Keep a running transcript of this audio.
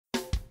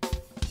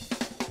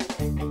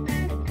Welcome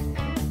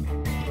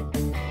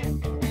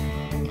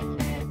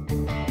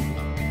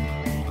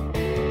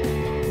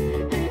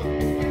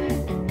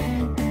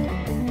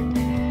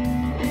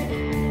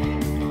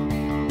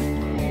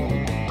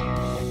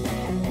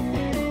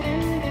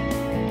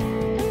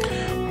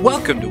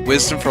to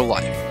Wisdom for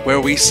Life,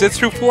 where we sit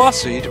through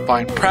philosophy to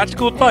find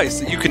practical advice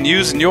that you can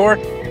use in your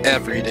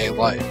everyday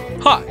life.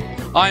 Hi,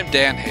 I'm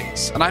Dan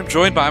Hayes, and I'm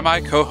joined by my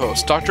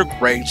co-host, Dr.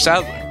 Greg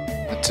Sadler.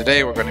 And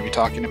today we're going to be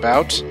talking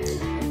about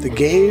the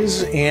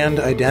gaze and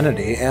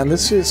identity, and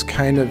this is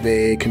kind of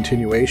a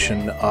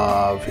continuation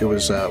of, it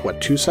was,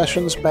 2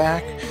 sessions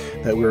back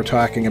that we were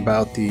talking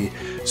about the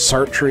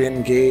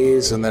Sartrean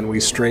gaze, and then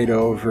we strayed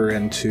over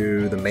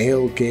into the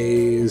male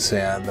gaze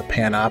and the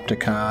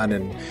panopticon,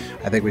 and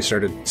I think we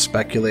started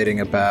speculating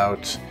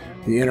about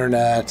the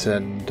internet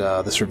and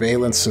the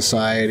surveillance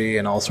society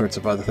and all sorts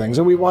of other things.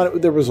 And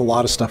there was a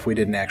lot of stuff we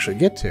didn't actually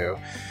get to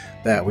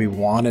that we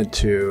wanted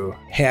to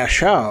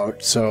hash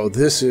out, so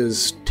this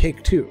is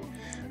take 2.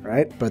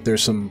 Right? But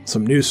there's some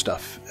new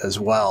stuff as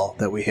well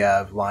that we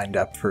have lined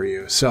up for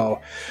you.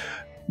 So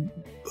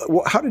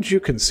how did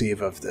you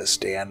conceive of this,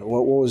 Dan?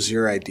 What was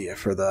your idea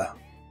for the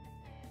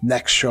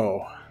next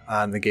show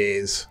on the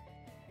gaze?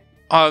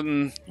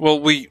 Well,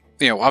 we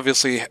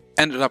obviously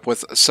ended up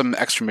with some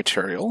extra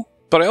material,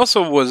 but I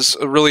also was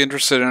really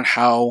interested in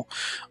how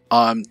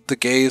the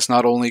gaze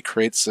not only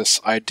creates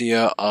this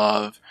idea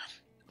of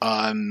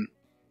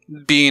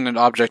being an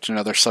object in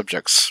other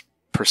subjects'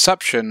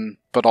 perception,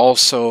 but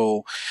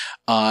also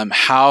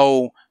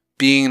how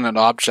being an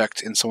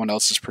object in someone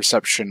else's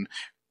perception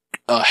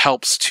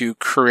helps to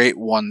create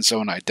one's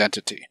own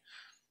identity.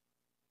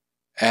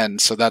 And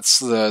so that's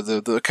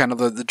the kind of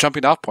the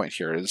jumping off point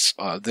here is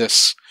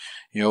this,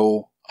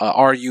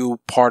 are you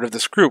part of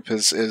this group?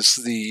 Is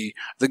the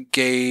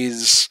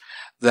gaze,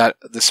 that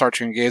the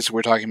Sartrean gaze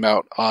we're talking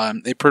about,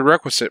 a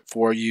prerequisite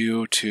for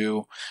you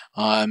to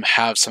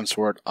have some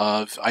sort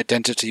of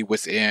identity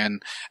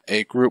within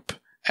a group?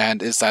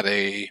 And is that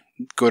a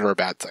good or a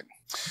bad thing?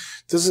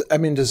 Does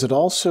it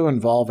also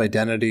involve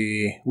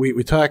identity?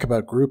 We talk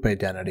about group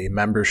identity,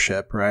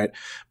 membership, right?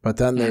 But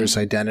then there's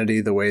identity,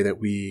 the way that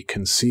we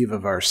conceive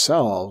of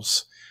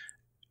ourselves,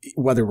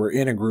 whether we're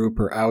in a group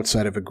or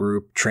outside of a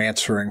group,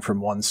 transferring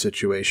from one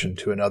situation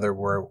to another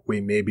where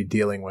we may be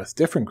dealing with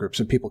different groups,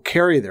 and people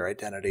carry their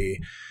identity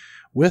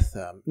with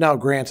them. Now,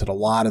 granted, a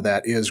lot of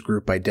that is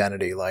group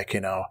identity. Like,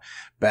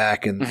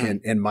 back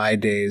in my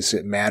days,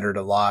 it mattered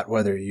a lot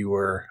whether you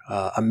were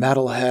a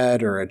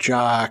metalhead or a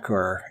jock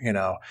or,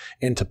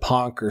 into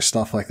punk or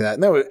stuff like that.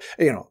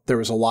 And there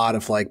was a lot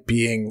of like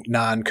being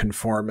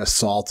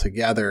nonconformists all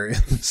together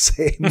in the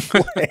same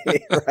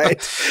way,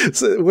 right?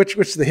 So, which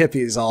the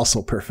hippies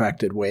also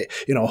perfected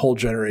a whole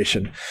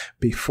generation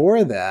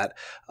before that.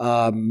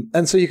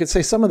 And so you could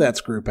say some of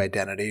that's group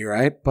identity,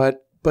 right?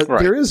 But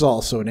right. There is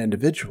also an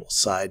individual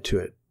side to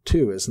it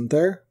too, isn't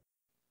there?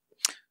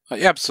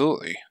 Yeah,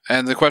 absolutely.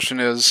 And the question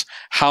is,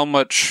 how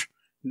much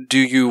do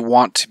you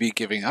want to be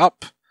giving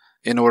up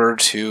in order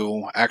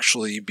to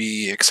actually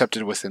be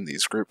accepted within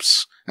these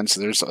groups? And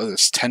so there's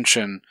this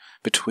tension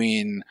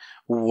between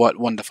what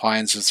one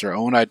defines as their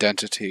own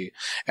identity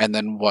and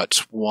then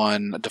what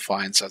one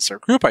defines as their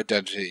group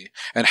identity,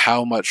 and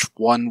how much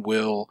one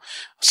will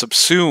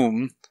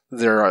subsume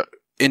their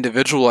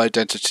individual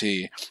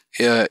identity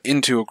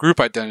into a group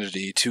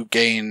identity to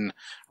gain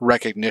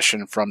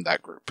recognition from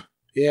that group.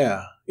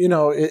 Yeah.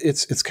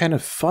 It's kind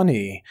of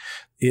funny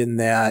in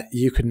that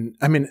you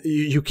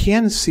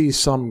can see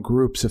some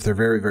groups, if they're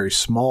very, very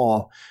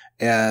small,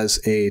 as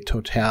a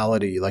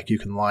totality. Like you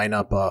can line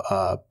up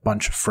a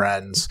bunch of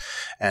friends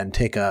and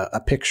take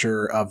a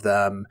picture of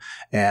them,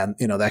 and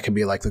that can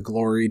be like the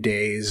glory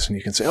days, and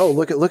you can say, oh,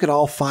 look at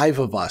all 5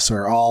 of us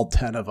or all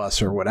 10 of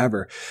us or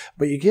whatever.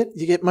 But you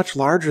get much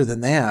larger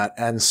than that,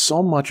 and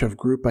so much of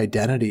group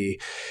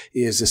identity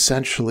is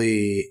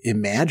essentially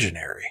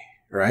imaginary.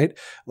 Right?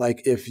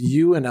 Like if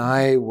you and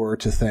I were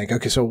to think,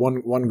 okay, so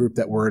one group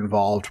that we're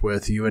involved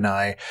with, you and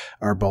I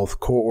are both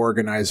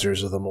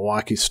co-organizers of the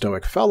Milwaukee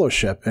Stoic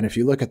Fellowship. And if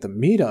you look at the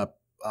meetup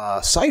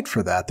site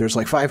for that, there's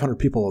like 500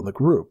 people in the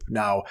group.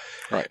 Now,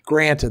 right.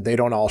 Granted, they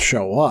don't all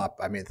show up.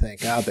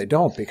 Thank God they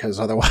don't, because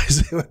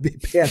otherwise it would be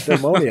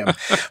pandemonium.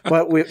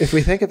 But if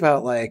we think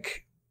about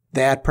like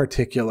that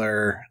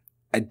particular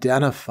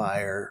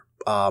identifier,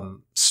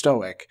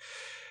 Stoic,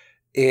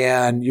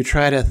 and you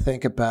try to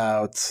think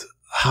about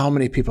how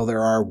many people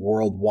there are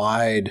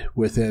worldwide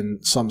within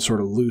some sort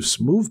of loose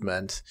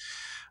movement,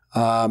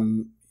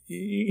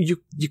 you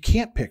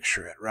can't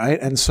picture it,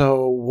 right? And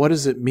so what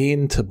does it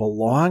mean to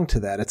belong to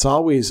that? It's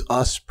always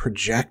us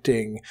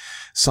projecting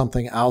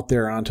something out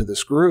there onto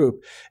this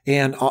group,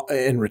 and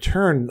in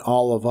return,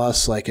 all of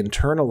us like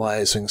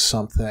internalizing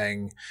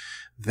something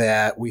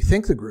that we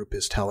think the group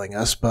is telling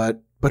us,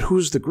 but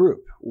who's the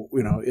group?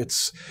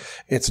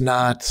 It's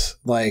not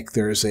like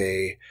there's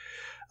a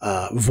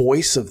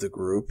voice of the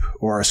group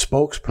or a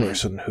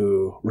spokesperson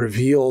who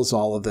reveals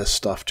all of this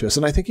stuff to us.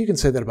 And I think you can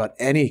say that about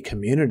any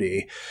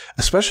community,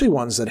 especially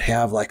ones that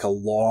have like a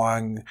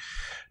long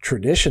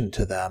tradition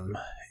to them.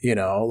 You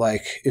know,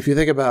 like if you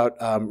think about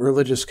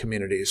religious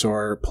communities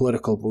or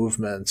political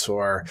movements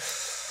or,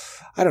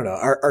 I don't know,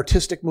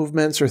 artistic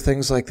movements or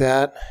things like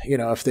that, you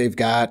know, if they've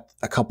got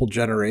a couple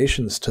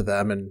generations to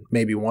them and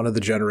maybe one of the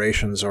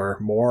generations or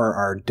more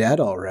are dead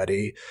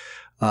already,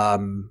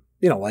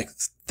 you know, like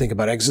think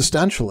about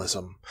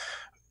existentialism.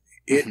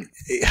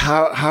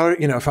 How,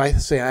 you know, if I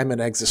say I'm an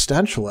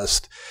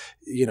existentialist,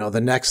 you know,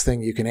 the next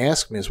thing you can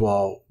ask me is,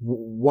 well,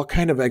 what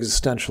kind of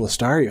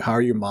existentialist are you? How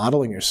are you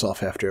modeling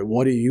yourself after it?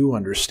 What do you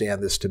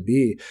understand this to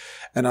be?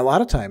 And a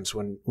lot of times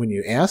when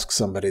you ask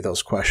somebody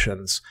those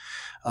questions,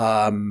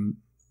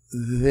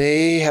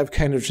 they have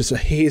kind of just a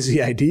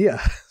hazy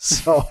idea.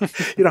 So,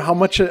 you know, how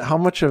much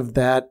of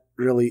that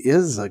really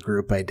is a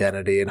group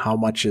identity and how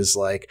much is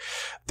like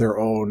their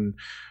own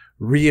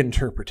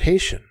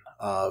reinterpretation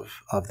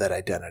of that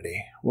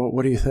identity?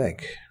 What do you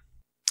think?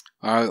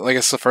 I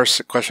guess the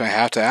first question I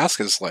have to ask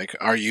is like,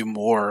 are you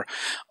more,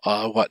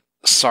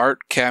 Sartre,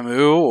 Camus,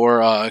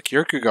 or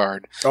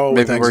Kierkegaard? Oh,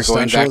 maybe we're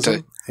going back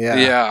to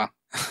yeah.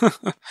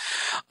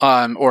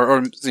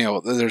 Or you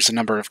know, there's a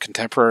number of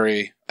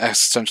contemporary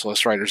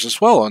existentialist writers as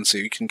well, and so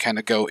you can kind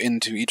of go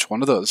into each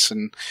one of those.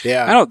 And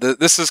yeah, I don't know,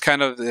 this is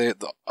kind of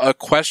a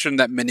question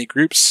that many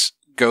groups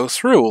go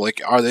through.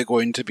 Like, are they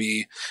going to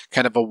be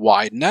kind of a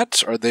wide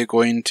net? Are they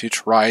going to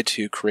try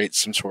to create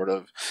some sort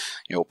of,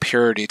 you know,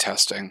 purity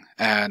testing?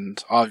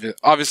 And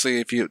obviously,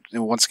 if you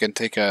once again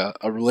take a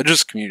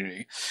religious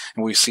community,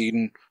 and we've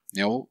seen,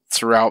 you know,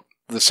 throughout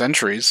the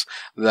centuries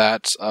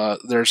that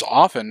there's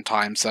often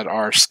times that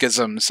are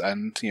schisms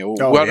and, you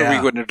know, what are we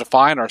going to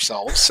define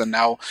ourselves? And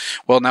now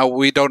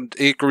we don't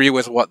agree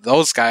with what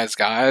those guys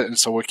got, and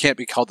so we can't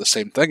be called the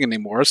same thing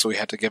anymore, so we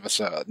had to give us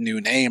a new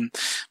name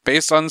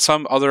based on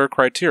some other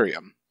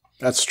criterion.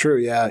 That's true,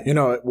 yeah. You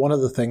know, one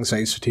of the things I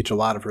used to teach a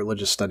lot of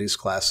religious studies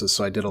classes,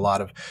 so I did a lot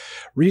of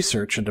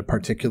research into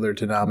particular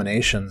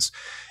denominations,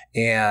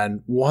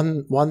 and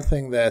one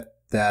thing that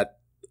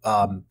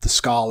the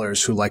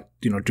scholars who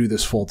do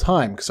this full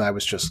time, because I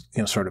was just,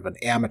 you know, sort of an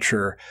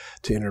amateur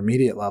to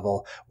intermediate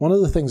level. One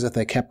of the things that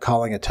they kept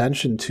calling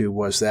attention to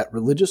was that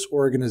religious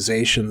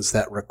organizations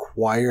that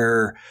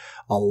require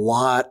a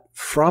lot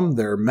from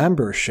their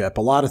membership,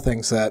 a lot of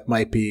things that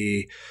might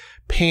be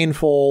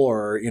painful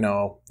or, you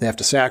know, they have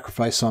to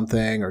sacrifice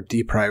something or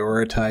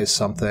deprioritize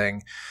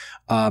something.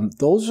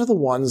 Those are the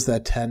ones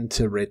that tend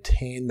to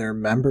retain their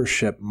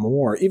membership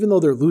more, even though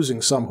they're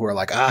losing some who are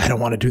like, I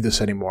don't want to do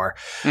this anymore.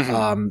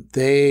 Mm-hmm.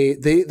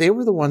 They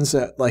were the ones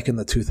that, like in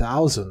the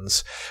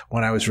 2000s,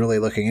 when I was really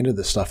looking into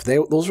this stuff,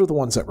 those were the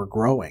ones that were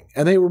growing,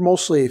 and they were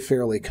mostly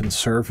fairly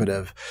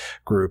conservative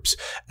groups.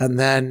 And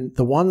then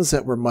the ones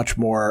that were much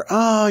more,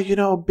 you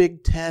know,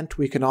 big tent,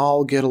 we can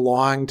all get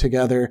along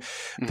together.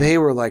 Mm-hmm. They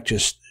were like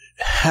just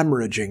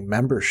hemorrhaging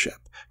membership.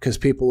 Because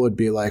people would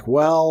be like,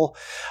 well,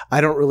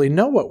 I don't really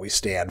know what we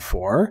stand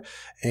for.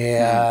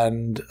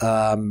 And,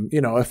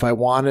 you know, if I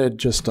wanted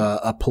just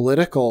a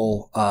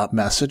political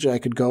message, I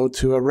could go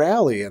to a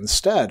rally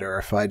instead. Or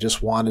if I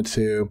just wanted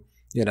to,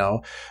 you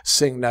know,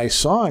 sing nice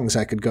songs,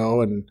 I could go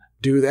and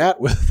do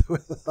that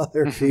with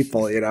other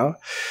people, you know.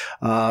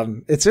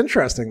 It's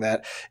interesting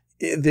that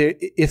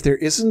if there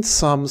isn't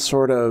some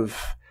sort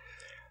of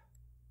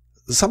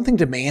something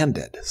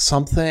demanded,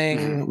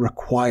 something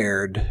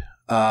required,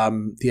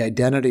 the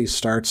identity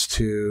starts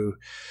to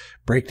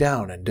break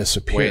down and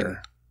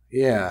disappear. Wait.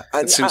 Yeah.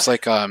 It seems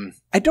like I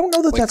don't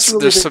know that like that's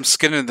really there's some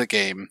skin in the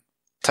game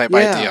type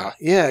idea.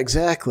 Yeah,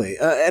 exactly.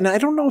 And I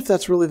don't know if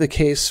that's really the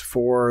case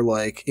for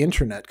like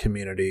internet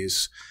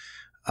communities.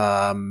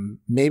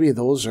 Maybe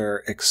those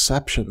are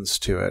exceptions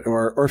to it,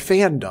 or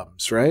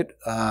fandoms, right?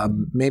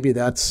 Maybe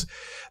that's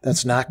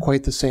not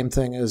quite the same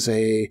thing as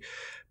a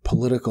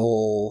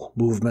political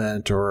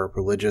movement or a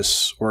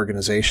religious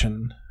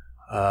organization.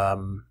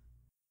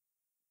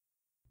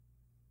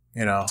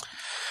 You know,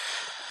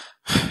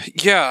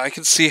 yeah, I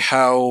can see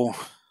how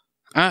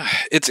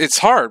it's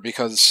hard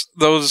because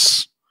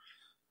those,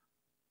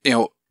 you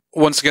know,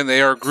 once again,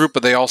 they are a group,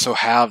 but they also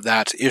have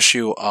that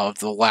issue of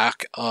the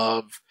lack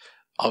of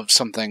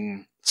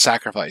something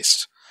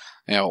sacrificed,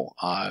 you know.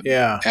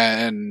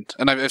 And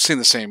I've seen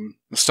the same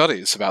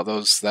studies about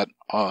those that,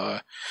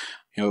 you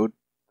know,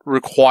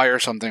 require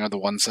something are the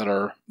ones that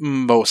are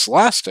most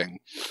lasting.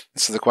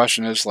 So the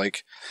question is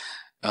like,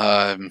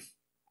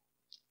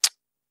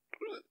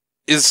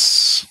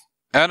 is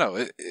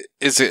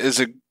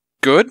it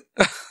good?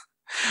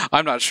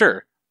 I'm not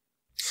sure,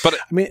 but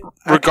I mean,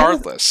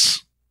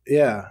 regardless,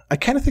 I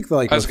kind of think that,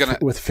 like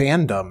with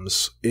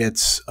fandoms,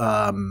 it's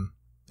a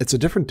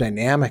different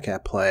dynamic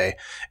at play.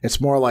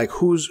 It's more like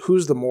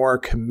who's the more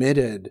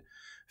committed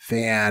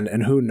fan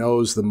and who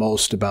knows the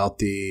most about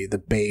the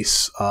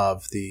base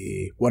of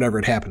the whatever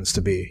it happens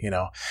to be, you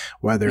know,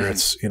 whether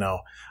it's, you know,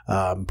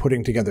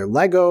 putting together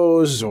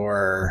Legos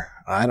or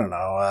I don't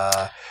know,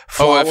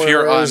 flowers, if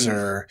you're on,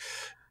 or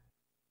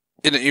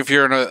if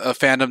you're in a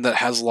fandom that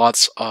has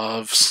lots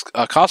of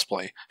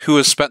cosplay, who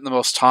has spent the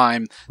most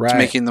time to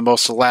making the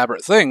most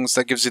elaborate things,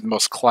 that gives you the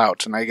most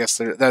clout. And I guess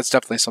that's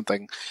definitely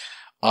something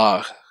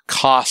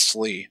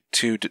costly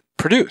to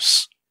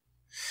produce.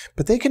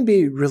 But they can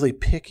be really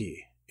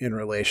picky in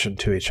relation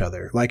to each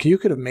other. Like, you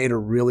could have made a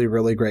really,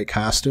 really great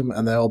costume,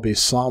 and there'll be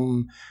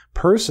some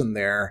person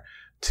there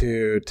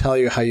to tell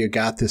you how you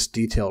got this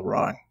detail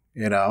wrong,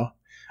 you know?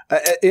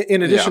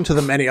 In addition to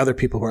the many other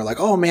people who are like,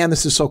 oh man,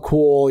 this is so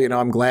cool. You know,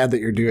 I'm glad that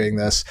you're doing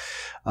this.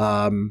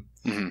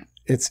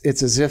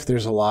 It's as if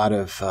there's a lot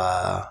of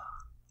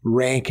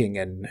ranking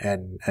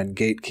and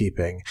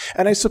gatekeeping.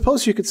 And I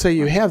suppose you could say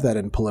you have that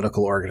in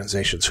political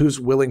organizations. Who's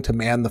willing to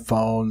man the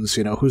phones?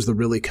 You know, who's the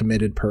really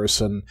committed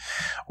person?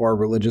 Or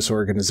religious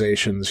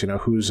organizations, you know,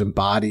 who's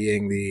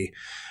embodying the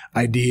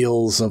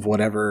ideals of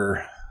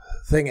whatever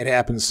thing it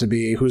happens to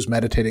be, who's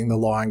meditating the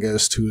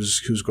longest,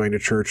 who's going to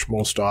church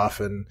most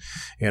often,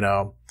 you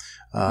know.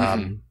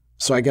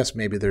 So I guess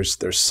maybe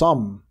there's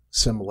some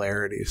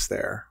similarities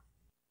there.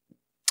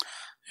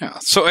 Yeah.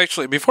 So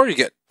actually, before you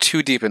get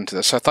too deep into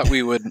this, I thought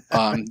we would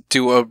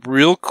do a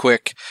real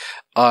quick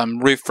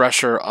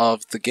refresher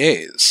of the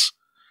gaze.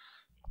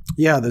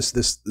 Yeah,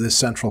 this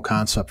central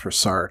concept for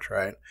Sartre,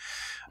 right?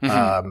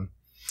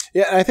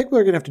 Yeah, I think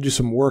we're going to have to do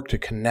some work to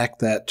connect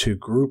that to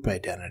group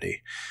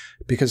identity,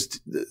 because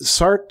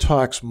Sartre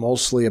talks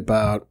mostly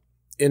about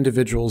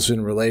individuals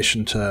in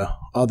relation to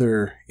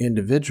other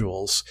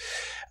individuals.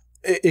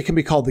 It can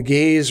be called the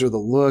gaze or the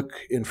look.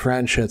 In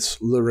French, it's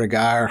le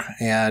regard,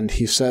 and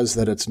he says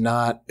that it's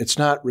not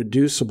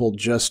reducible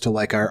just to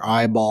like our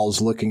eyeballs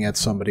looking at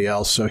somebody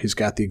else. So he's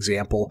got the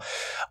example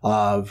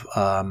of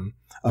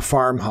a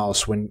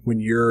farmhouse when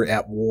you're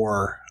at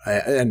war,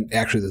 and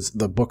actually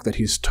the book that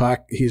he's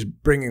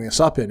bringing this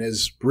up in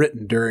is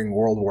written during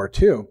World War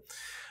II.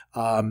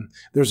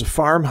 There's a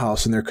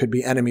farmhouse and there could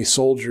be enemy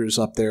soldiers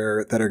up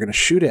there that are going to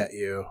shoot at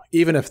you.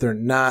 Even if they're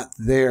not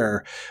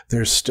there,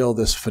 there's still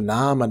this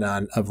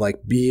phenomenon of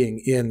like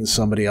being in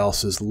somebody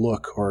else's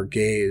look or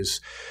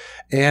gaze.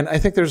 And I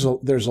think there's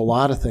a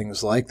lot of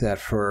things like that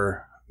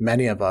for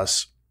many of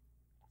us.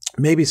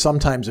 Maybe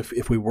sometimes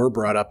if we were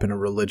brought up in a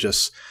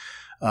religious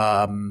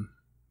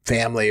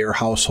family or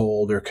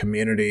household or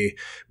community,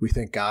 we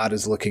think God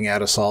is looking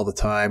at us all the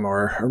time,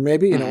 or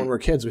maybe, you know, when we're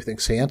kids, we think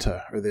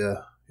Santa or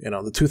the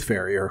Tooth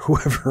Fairy or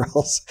whoever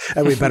else,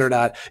 and we better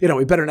not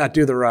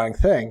do the wrong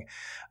thing.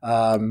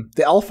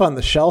 The elf on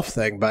the shelf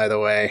thing, by the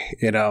way,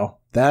 you know,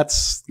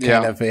 that's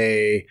kind of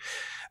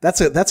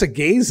that's a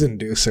gaze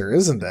inducer,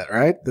 isn't it?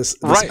 Right? This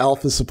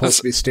elf is supposed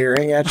to be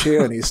staring at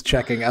you and he's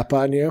checking up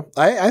on you.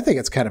 I think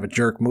it's kind of a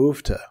jerk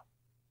move to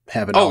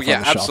have an elf on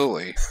the shelf.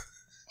 Absolutely.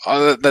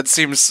 That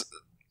seems,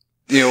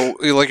 you know,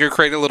 like you're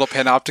creating a little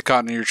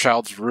panopticon in your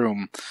child's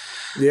room.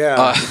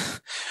 Yeah.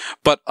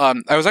 But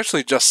I was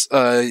actually just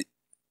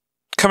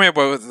coming up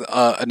with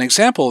an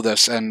example of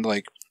this, and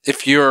like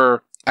if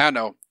you're, I don't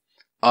know,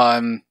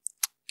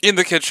 in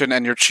the kitchen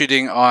and you're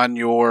cheating on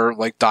your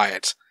like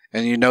diet,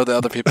 and you know that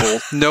other people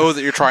know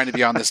that you're trying to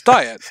be on this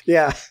diet.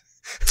 Yeah.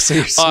 So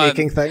you're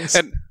sneaking things.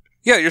 And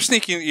yeah, you're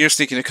sneaking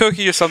a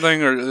cookie or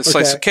something, or a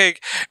slice of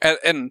cake,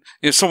 and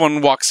if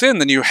someone walks in,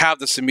 then you have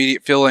this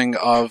immediate feeling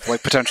of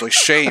like potentially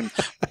shame.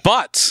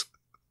 But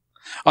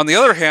on the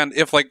other hand,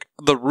 if like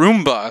the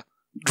Roomba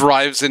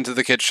drives into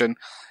the kitchen,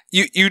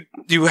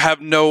 you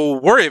have no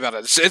worry about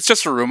it. It's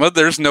just a Roomba.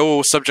 There's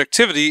no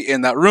subjectivity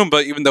in that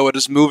Roomba, even though it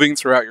is moving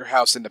throughout your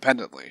house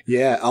independently.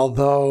 Yeah,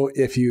 although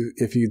if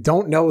you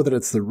don't know that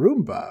it's the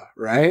Roomba,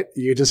 right?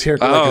 You just hear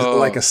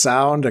like a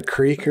sound, a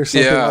creak or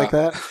something like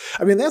that.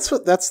 I mean, that's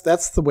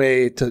the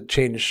way to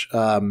change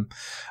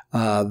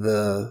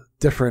the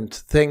different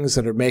things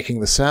that are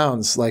making the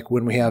sounds. Like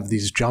when we have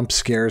these jump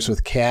scares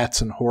with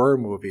cats in horror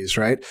movies,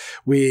 right?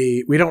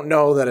 We don't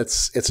know that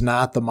it's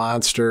not the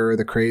monster or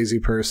the crazy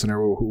person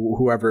or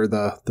whoever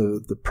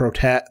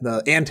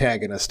the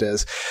antagonist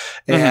is,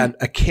 and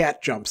a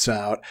cat jumps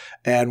out,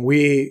 and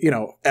we, you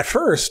know, at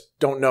first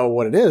don't know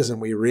what it is, and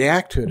we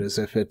react to it as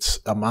if it's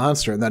a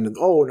monster, and then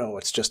oh no,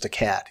 it's just a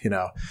cat, you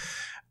know.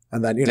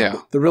 And then, you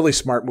know, the really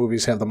smart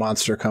movies have the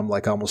monster come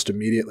like almost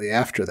immediately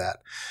after that.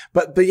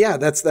 But yeah,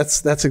 that's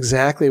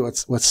exactly what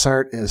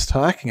Sartre is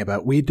talking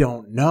about. We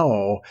don't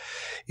know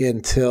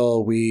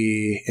until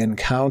we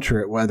encounter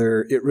it,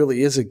 whether it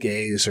really is a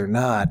gaze or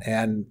not.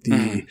 And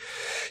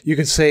you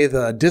could say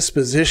the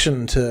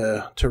disposition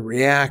to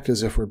react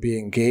as if we're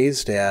being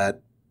gazed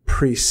at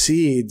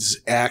precedes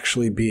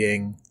actually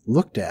being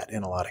looked at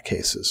in a lot of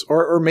cases.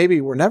 Or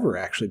maybe we're never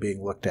actually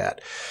being looked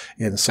at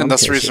in some cases. And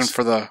that's the reason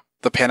for the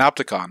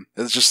panopticon.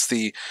 It's just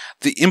the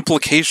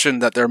implication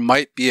that there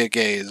might be a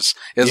gaze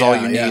is all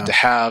you need to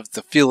have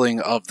the feeling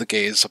of the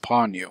gaze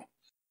upon you.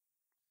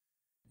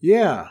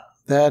 Yeah,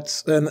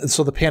 and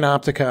so the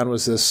panopticon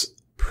was this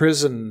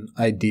prison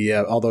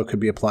idea, although it could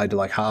be applied to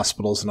like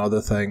hospitals and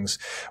other things,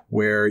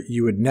 where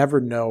you would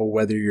never know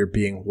whether you're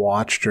being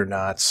watched or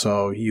not.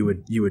 So you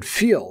would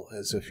feel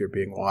as if you're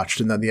being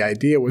watched, and then the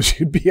idea was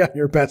you'd be on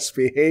your best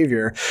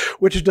behavior,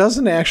 which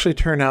doesn't actually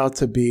turn out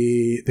to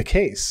be the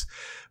case.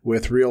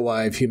 with real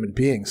live human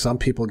beings. Some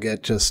people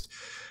get just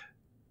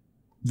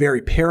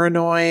very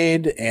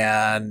paranoid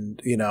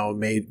and,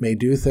 may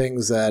do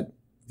things that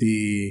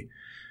the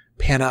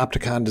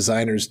panopticon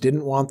designers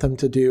didn't want them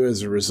to do.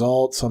 As a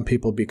result, some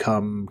people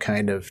become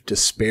kind of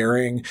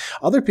despairing.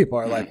 Other people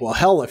are like, well,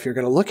 hell, if you're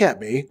going to look at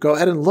me, go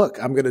ahead and look.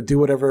 I'm going to do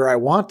whatever I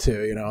want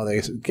to.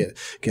 They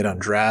get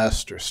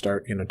undressed or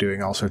start,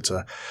 doing all sorts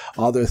of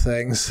other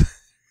things.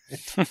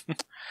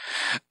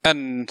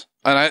 and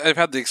I've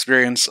had the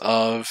experience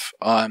of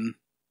a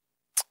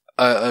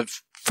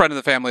friend of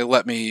the family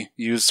let me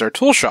use their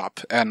tool shop,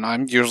 and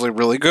I'm usually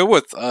really good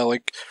with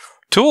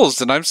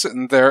tools, and I'm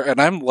sitting there and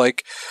I'm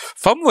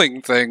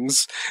fumbling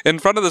things in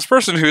front of this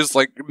person who's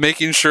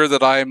making sure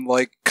that I'm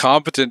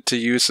competent to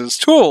use his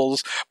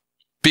tools,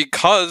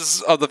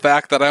 because of the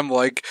fact that I'm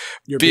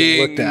You're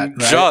being looked at, right?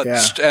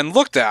 judged and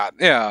looked at.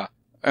 Yeah.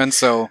 And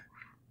so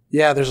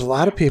there's a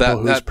lot of people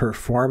whose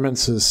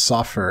performances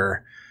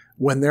suffer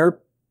when they're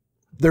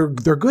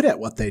good at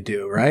what they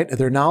do, right?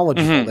 They're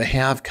knowledgeable, mm-hmm. they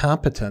have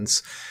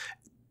competence,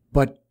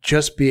 but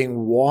just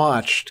being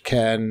watched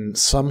can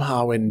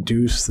somehow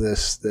induce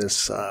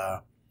this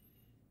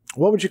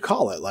what would you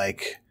call it?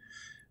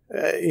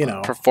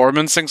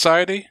 performance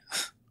anxiety?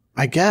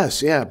 I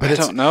guess, yeah. But I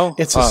don't know.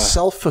 It's a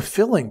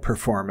self-fulfilling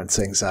performance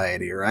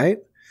anxiety, right?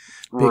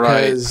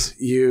 Because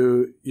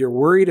you're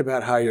worried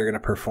about how you're going to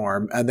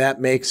perform, and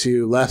that makes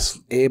you less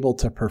able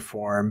to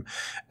perform,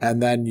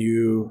 and then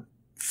you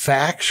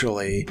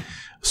factually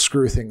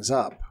screw things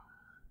up,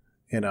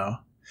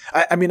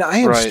 I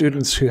have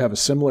students who have a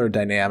similar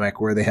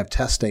dynamic where they have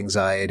test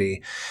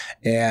anxiety,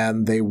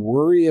 and they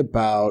worry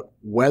about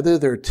whether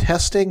their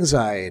test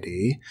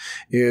anxiety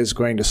is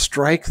going to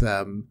strike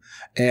them.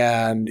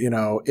 And,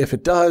 if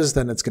it does,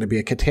 then it's going to be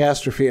a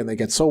catastrophe. And they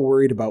get so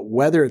worried about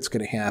whether it's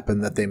going to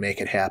happen that they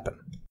make it happen.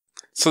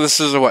 So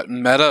this is a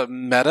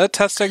meta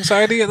test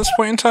anxiety at this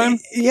point in time?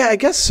 Yeah, I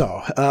guess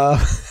so.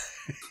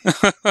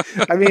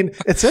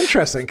 It's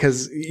interesting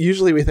because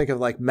usually we think of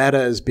meta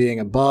as being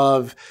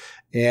above,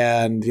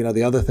 and,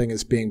 the other thing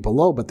is being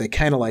below, but they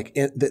kind of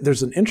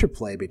there's an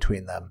interplay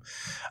between them.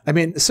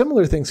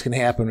 Similar things can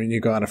happen when you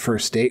go on a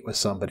first date with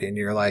somebody and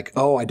you're like,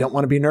 oh, I don't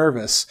want to be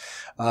nervous.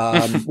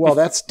 Well,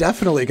 that's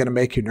definitely going to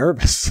make you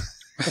nervous.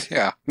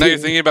 Yeah. Now you're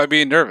thinking about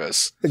being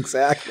nervous.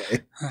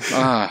 Exactly.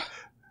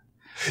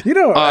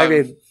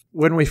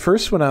 When we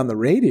first went on the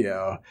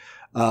radio,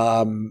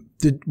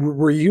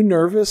 were you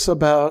nervous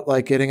about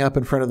getting up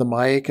in front of the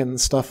mic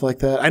and stuff like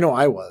that? I know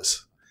I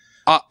was.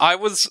 I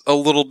was a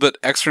little bit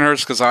extra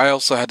nervous because I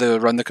also had to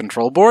run the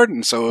control board,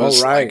 and so it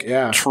was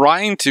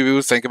trying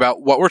to think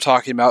about what we're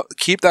talking about,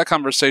 keep that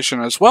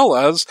conversation, as well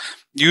as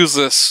use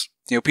this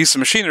piece of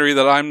machinery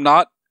that I'm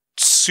not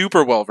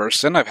super well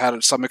versed in. I've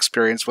had some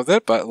experience with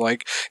it, but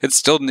it's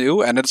still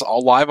new and it's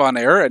all live on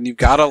air, and you've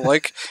got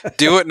to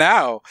do it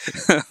now.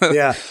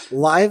 Yeah,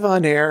 live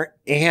on air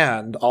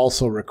and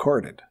also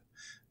recorded,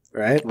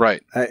 right?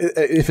 Right.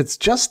 If it's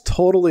just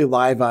totally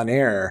live on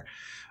air,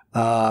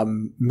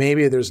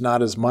 maybe there's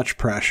not as much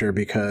pressure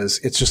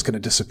because it's just going to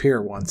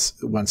disappear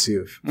once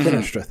you've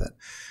finished with it.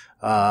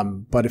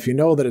 But if you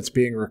know that it's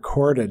being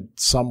recorded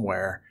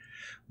somewhere,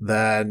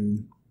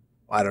 then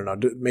I don't know,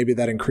 maybe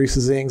that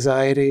increases the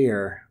anxiety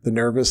or the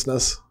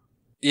nervousness.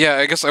 Yeah,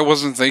 I guess I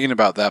wasn't thinking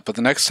about that, but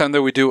the next time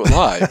that we do it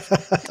live,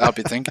 I'll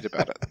be thinking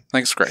about it.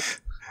 Thanks, Greg.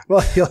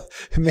 Well,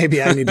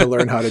 maybe I need to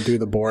learn how to do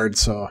the board,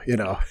 so,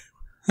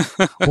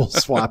 we'll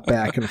swap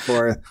back and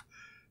forth.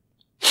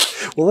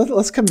 Well,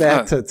 let's come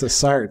back to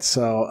Sartre.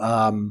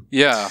 So,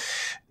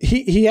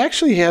 he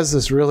actually has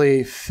this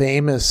really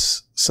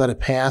famous set of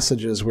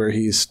passages where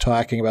he's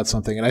talking about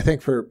something, and I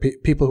think for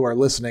people who are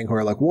listening who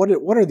are like,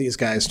 what are these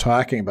guys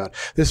talking about?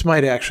 This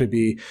might actually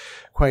be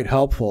quite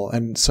helpful.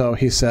 And so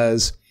he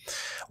says,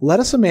 let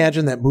us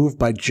imagine that moved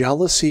by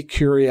jealousy,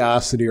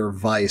 curiosity, or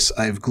vice,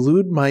 I've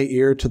glued my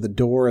ear to the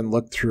door and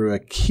looked through a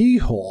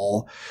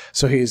keyhole.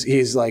 So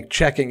he's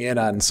checking in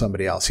on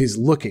somebody else. He's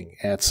looking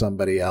at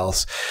somebody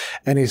else.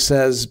 And he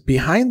says,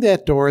 behind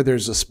that door,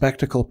 there's a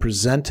spectacle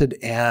presented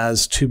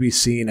as to be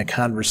seen, a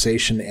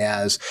conversation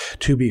as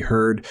to be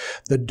heard.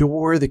 The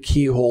door, the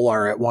keyhole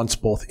are at once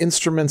both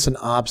instruments and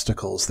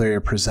obstacles. They are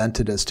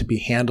presented as to be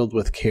handled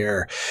with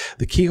care.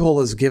 The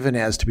keyhole is given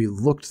as to be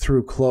looked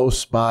through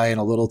close by and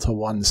a little to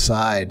one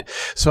side.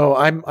 So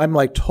I'm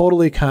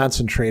totally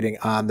concentrating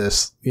on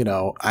this,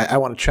 I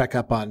want to check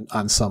up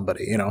on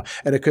somebody,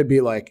 and it could be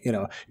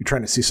you're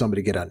trying to see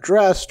somebody get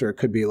undressed, or it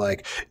could be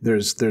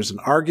there's an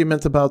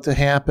argument about to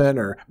happen,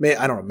 or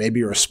I don't know, maybe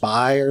you're a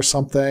spy or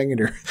something and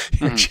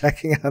you're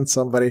checking on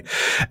somebody.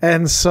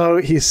 And so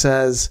he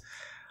says,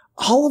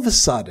 all of a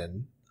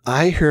sudden,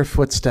 I hear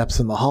footsteps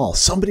in the hall.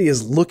 Somebody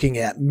is looking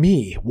at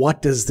me.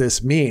 What does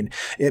this mean?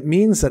 It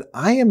means that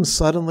I am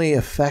suddenly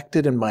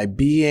affected in my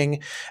being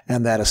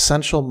and that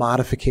essential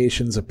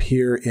modifications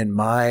appear in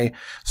my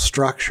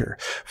structure.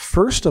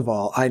 First of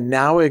all, I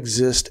now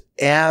exist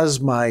as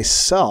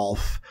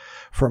myself.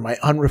 For my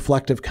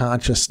unreflective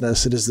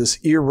consciousness, it is this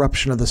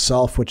eruption of the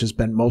self which has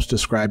been most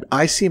described.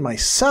 I see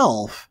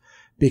myself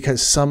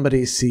because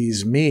somebody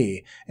sees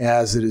me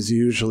as it is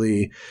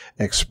usually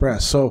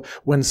expressed. So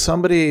when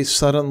somebody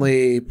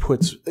suddenly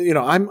puts,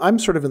 I'm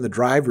sort of in the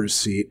driver's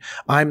seat.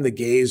 I'm the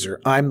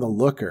gazer. I'm the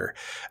looker.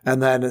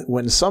 And then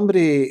when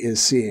somebody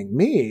is seeing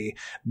me,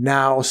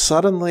 now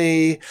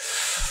suddenly,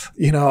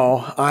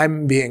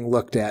 I'm being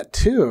looked at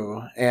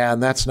too.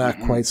 And that's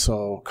not quite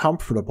so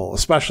comfortable,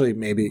 especially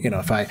maybe,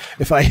 if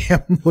I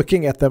am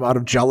looking at them out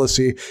of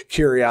jealousy,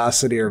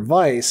 curiosity, or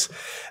vice,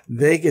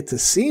 they get to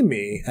see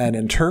me and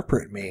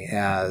interpret me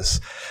as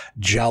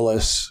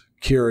jealous,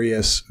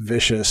 curious,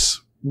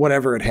 vicious,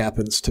 whatever it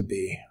happens to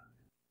be.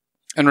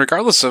 And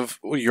regardless of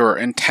your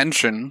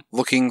intention,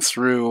 looking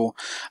through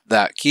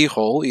that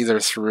keyhole, either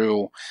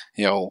through,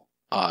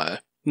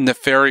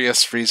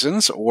 nefarious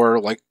reasons or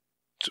like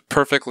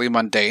perfectly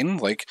mundane,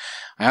 like,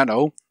 I don't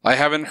know, I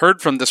haven't heard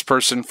from this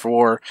person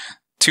for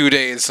 2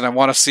 days and I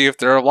want to see if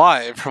they're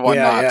alive or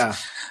whatnot.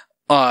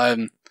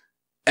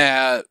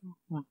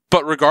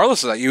 But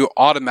regardless of that, you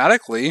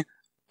automatically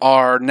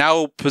are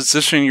now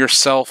positioning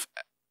yourself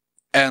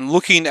and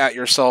looking at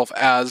yourself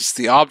as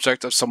the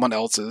object of someone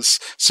else's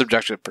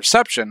subjective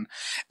perception,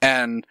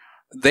 and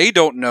they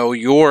don't know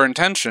your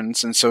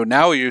intentions, and so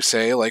now you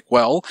say, like,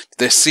 well,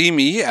 they see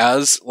me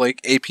as, like,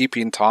 a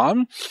peeping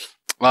Tom,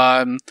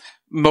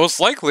 most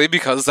likely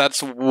because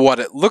that's what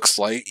it looks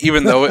like,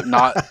 even though it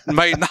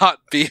might not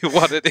be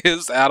what it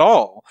is at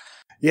all.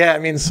 Yeah, I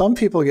mean, some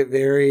people get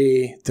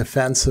very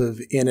defensive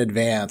in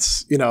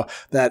advance,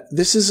 that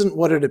this isn't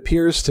what it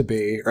appears to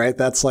be, right?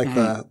 That's like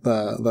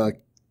the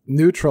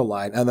neutral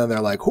line. And then they're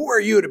like, who are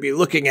you to be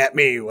looking at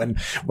me when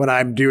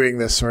I'm doing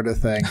this sort of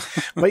thing?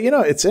 But,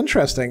 it's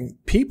interesting.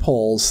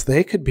 Peepholes,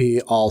 they could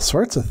be all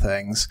sorts of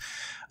things.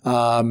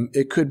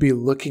 It could be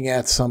looking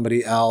at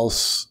somebody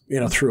else,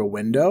 through a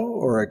window,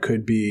 or it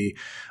could be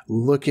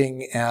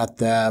looking at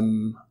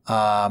them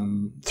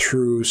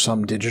through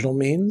some digital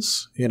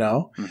means,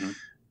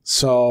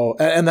 So,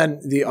 and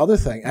then the other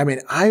thing, I mean,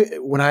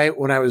 when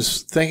I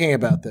was thinking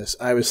about this,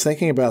 I was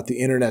thinking about the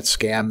internet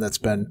scam that's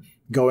been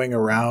going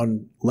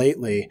around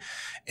lately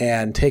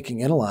and taking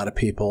in a lot of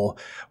people,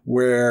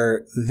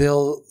 where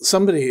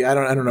somebody, I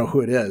don't know who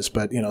it is,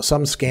 but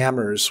some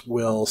scammers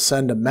will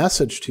send a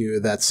message to you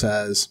that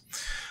says,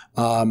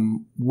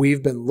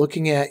 we've been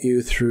looking at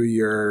you through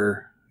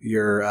your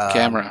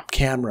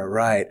camera,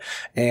 right?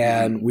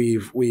 And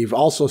we've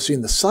also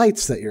seen the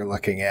sites that you're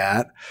looking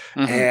at,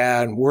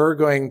 and we're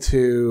going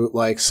to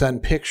like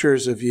send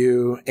pictures of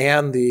you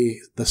and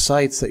the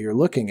sites that you're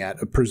looking at,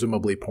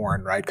 presumably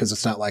porn, right? Because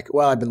it's not like,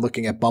 well, I've been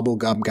looking at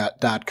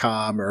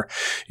bubblegum.com or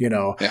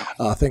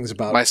things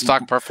about my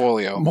stock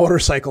portfolio,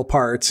 motorcycle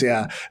parts.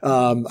 I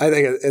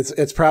think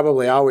it's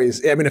probably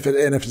always, I mean, if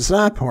it's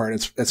not porn,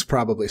 it's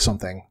probably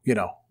something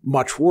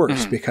much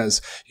worse,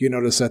 because you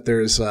notice that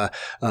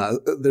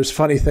there's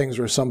funny things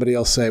where somebody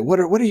else say, what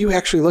are you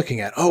actually looking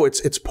at? Oh,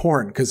 it's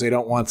porn, because they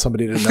don't want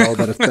somebody to know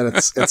that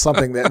it's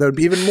something that would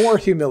be even more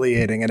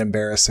humiliating and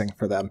embarrassing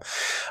for them.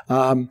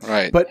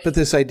 Right. But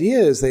this idea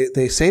is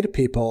they say to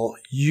people,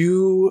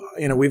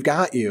 we've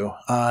got you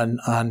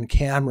on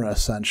camera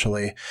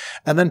essentially,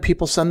 and then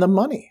people send them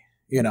money.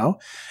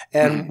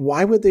 And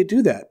why would they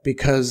do that?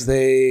 Because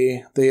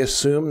they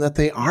assume that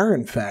they are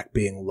in fact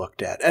being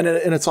looked at, and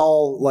it's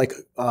all like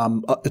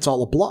it's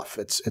all a bluff.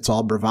 It's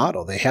all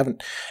bravado. They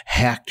haven't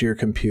hacked your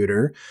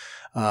computer.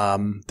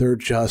 They're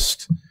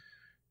just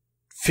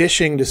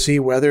fishing to see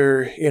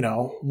whether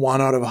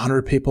 1 out of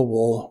 100 people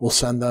will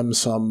send them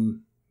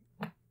some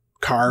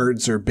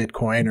cards or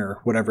Bitcoin or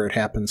whatever it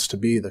happens to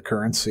be, the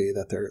currency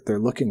that they're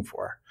looking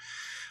for.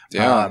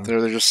 Yeah,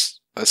 they're just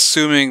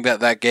assuming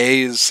that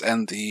gaze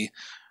and the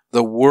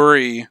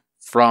worry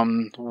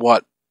from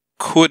what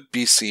could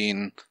be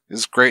seen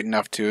is great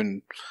enough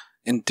to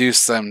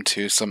induce them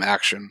to some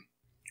action.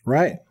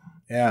 Right.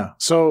 Yeah.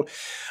 So,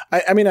 I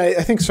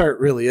think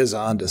Sartre really is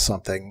onto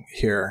something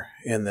here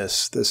in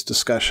this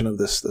discussion of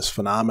this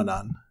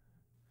phenomenon.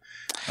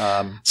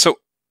 So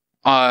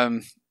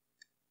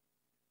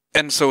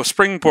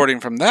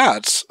springboarding from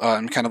that,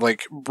 kind of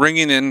like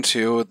bringing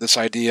into this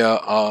idea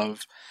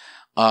of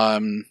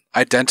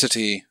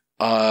identity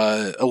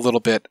a little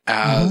bit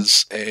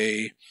as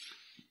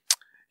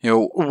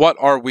what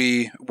are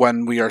we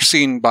when we are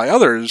seen by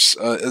others?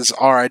 Is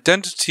our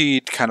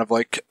identity kind of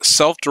like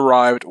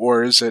self-derived,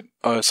 or is it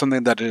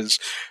something that is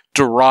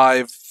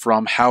derived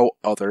from how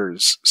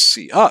others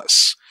see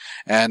us?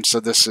 And so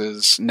this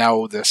is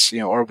now this,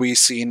 are we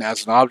seen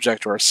as an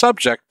object or a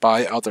subject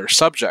by other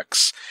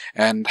subjects?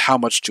 And how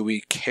much do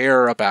we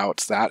care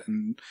about that?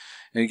 And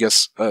I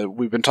guess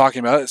we've been talking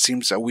about it. It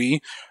seems that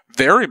we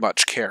very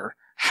much care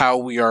how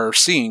we are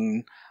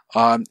seen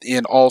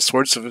in all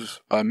sorts of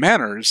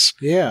manners.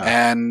 Yeah.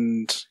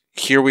 And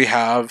here we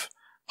have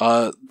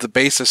the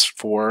basis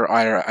for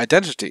our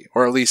identity,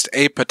 or at least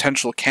a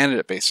potential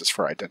candidate basis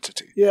for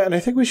identity. Yeah, and I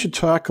think we should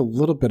talk a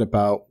little bit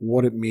about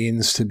what it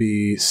means to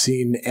be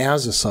seen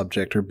as a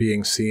subject or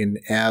being seen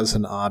as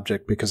an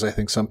object, because I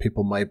think some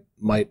people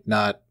might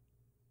not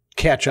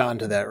catch on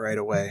to that right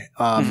away.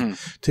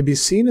 To be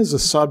seen as a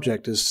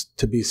subject is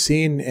to be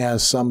seen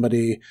as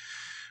somebody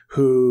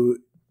who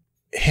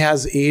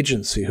has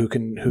agency, who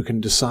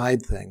can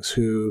decide things,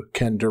 who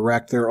can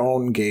direct their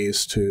own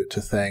gaze to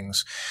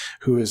things,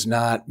 who is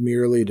not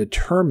merely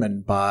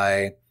determined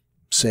by,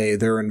 say,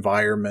 their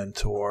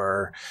environment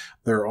or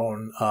their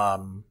own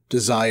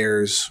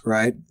desires,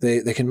 right?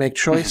 They can make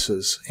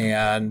choices,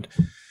 and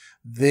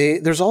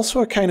there's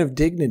also a kind of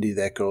dignity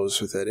that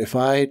goes with it. If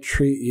I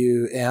treat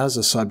you as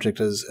a subject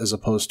as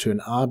opposed to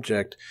an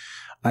object,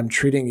 I'm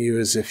treating you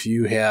as if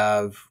you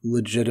have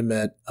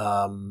legitimate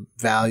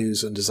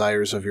values and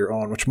desires of your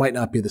own, which might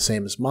not be the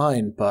same as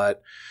mine,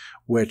 but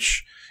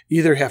which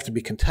either have to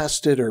be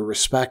contested or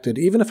respected.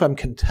 Even if I'm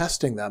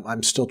contesting them,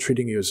 I'm still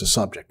treating you as a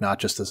subject, not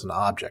just as an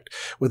object.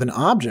 With an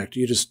object,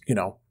 you just,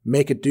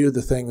 make it do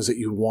the things that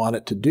you want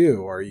it to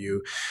do, or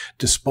you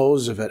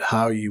dispose of it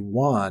how you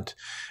want.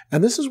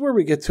 And this is where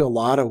we get to a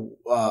lot of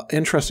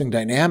interesting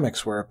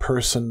dynamics where a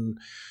person,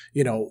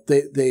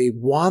 they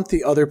want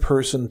the other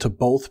person to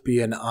both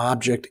be an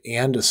object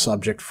and a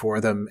subject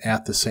for them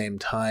at the same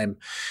time.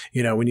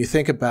 When you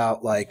think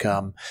about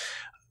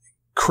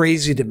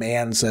crazy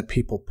demands that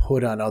people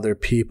put on other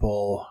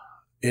people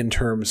in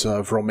terms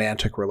of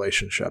romantic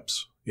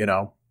relationships,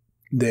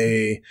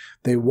 they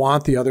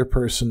want the other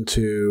person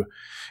to,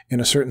 in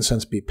a certain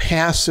sense, be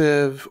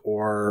passive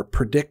or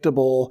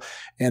predictable.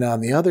 And on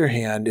the other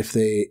hand, if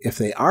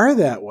they are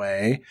that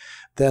way,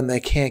 then they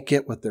can't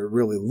get what they're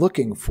really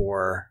looking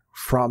for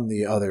from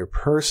the other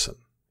person,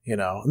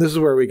 And this is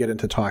where we get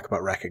into talk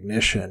about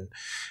recognition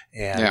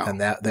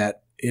and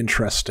that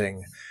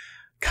interesting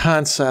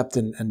concept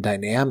and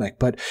dynamic.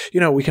 But,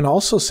 we can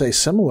also say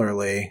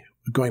similarly,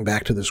 going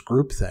back to this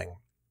group thing,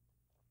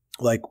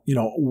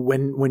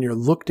 when you're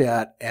looked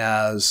at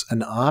as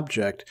an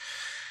object,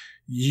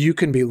 you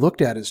can be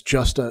looked at as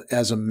just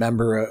as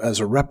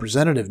a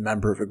representative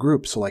member of a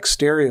group. So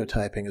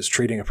stereotyping is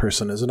treating a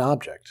person as an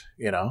object,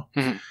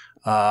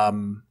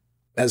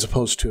 as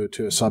opposed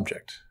to a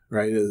subject,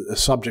 right? A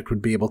subject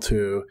would be able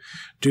to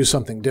do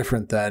something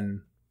different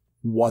than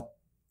what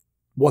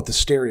the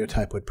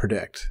stereotype would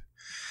predict.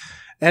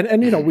 And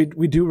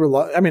we do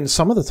rely,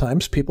 some of the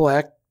times people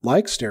act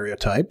like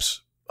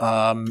stereotypes,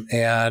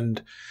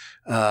 and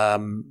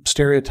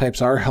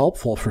stereotypes are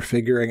helpful for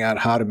figuring out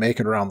how to make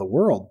it around the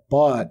world.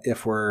 But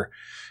if we're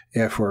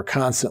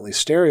constantly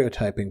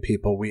stereotyping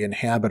people, we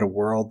inhabit a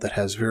world that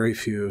has very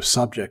few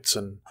subjects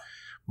and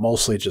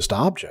mostly just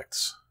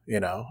objects,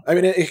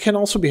 It can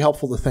also be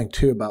helpful to think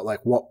too about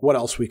what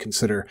else we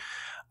consider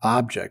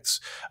objects.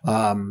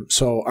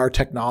 So our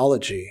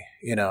technology,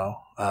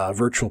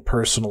 virtual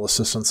personal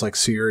assistants like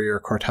Siri or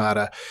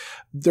Cortana,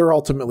 they're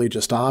ultimately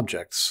just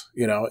objects,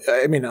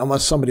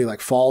 unless somebody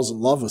falls in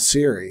love with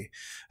Siri,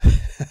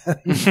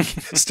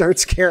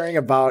 starts caring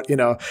about,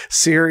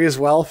 Siri's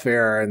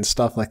welfare and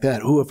stuff like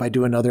that. Ooh, if I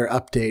do another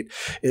update,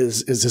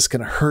 is this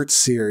going to hurt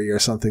Siri or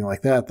something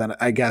like that? Then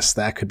I guess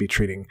that could be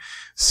treating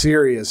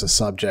Siri as a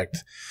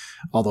subject,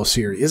 although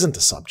Siri isn't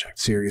a subject.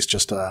 Siri is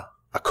just a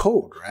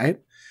code,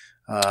 right?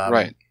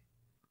 Right.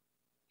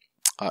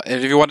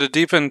 And if you want to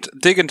dig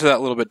into that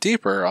a little bit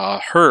deeper,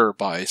 Her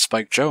by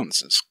Spike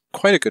Jonze is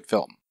quite a good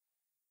film.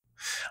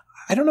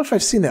 I don't know if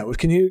I've seen that.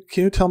 Can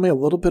you tell me a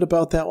little bit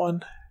about that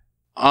one?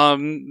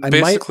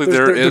 Basically,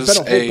 there's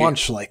been a whole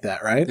bunch like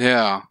that, right?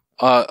 Yeah.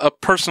 A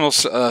personal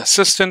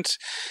assistant,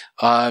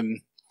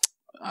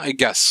 I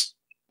guess,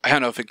 I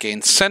don't know if it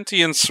gains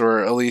sentience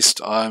or at least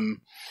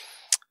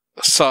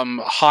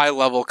some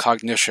high-level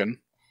cognition.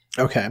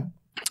 Okay.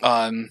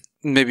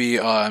 Maybe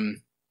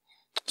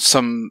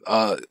some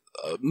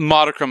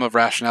modicum of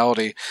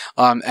rationality,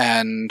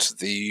 and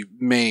the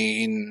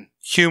main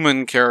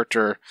human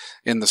character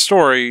in the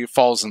story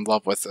falls in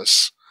love with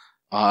this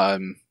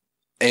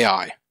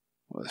AI,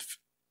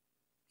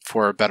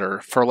 for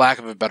lack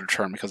of a better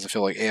term, because I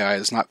feel like AI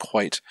is not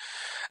quite.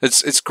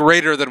 It's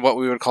greater than what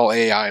we would call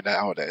AI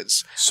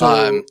nowadays.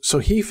 So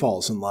he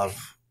falls in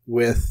love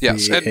with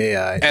the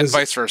AI, and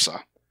vice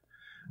versa.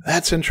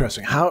 That's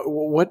interesting. I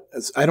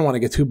don't want to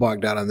get too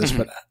bogged down on this,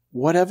 but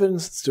what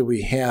evidence do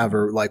we have,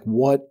 or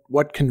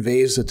what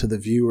conveys it to the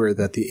viewer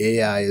that the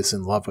AI is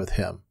in love with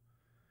him?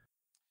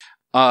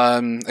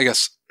 I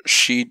guess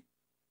she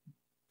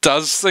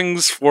does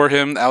things for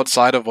him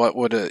outside of what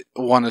would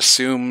one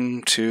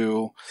assume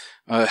to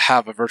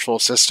have a virtual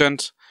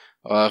assistant.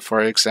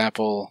 For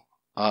example,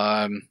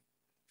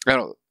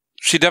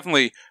 she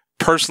definitely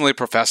personally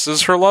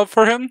professes her love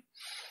for him,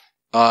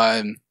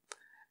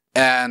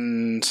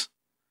 and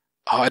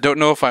I don't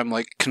know if I'm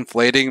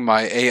conflating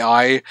my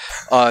AI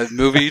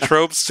movie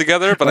tropes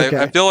together, but okay.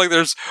 I feel like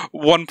there's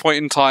one point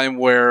in time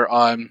where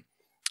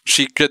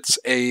she gets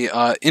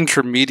a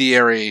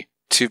intermediary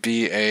to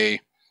be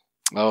a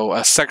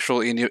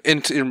sexual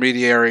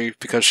intermediary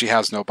because she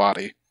has no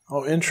body.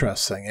 Oh,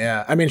 interesting.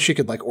 Yeah. She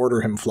could like order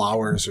him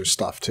flowers or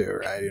stuff too,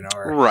 right? You know,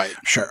 or right.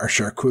 A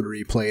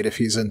charcuterie plate if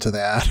he's into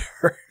that.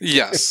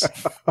 Yes.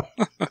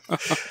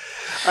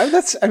 I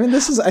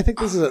think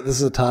this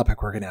is a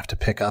topic we're going to have to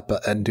pick up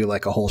and do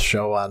like a whole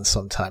show on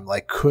sometime.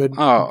 Like, could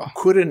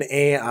an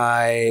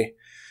AI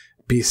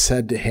be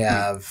said to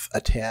have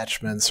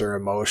attachments or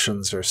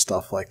emotions or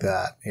stuff like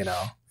that? You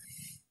know?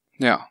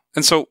 Yeah.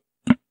 And so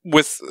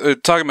with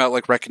talking about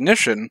like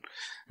recognition,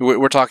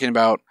 we're talking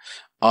about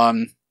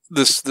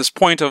this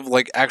point of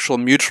like actual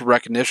mutual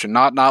recognition,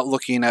 not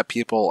looking at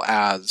people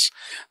as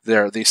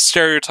these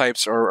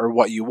stereotypes or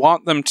what you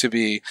want them to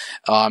be,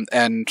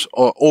 and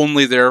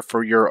only there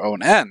for your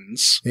own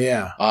ends.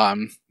 Yeah.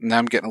 Now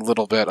I'm getting a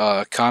little bit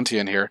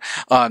Kantian here,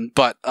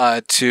 but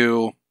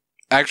to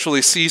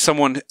actually see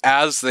someone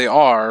as they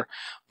are,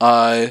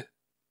 to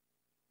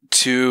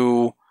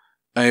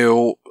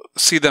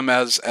see them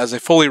as a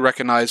fully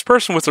recognized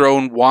person with their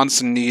own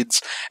wants and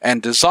needs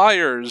and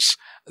desires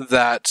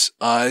that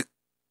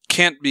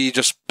can't be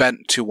just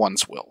bent to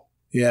one's will.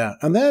 Yeah,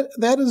 and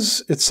that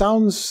is, it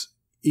sounds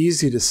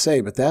easy to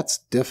say, but that's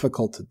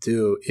difficult to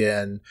do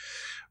in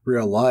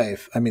real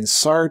life. I mean,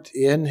 Sartre,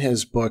 in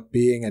his book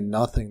Being and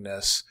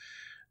Nothingness,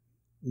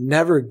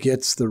 never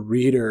gets the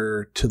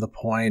reader to the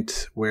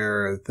point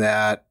where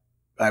that,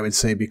 I would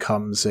say,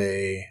 becomes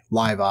a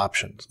live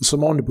option.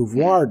 Simone de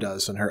Beauvoir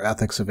does in her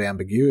Ethics of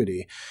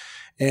Ambiguity.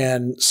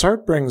 And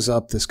Sartre brings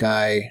up this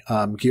guy,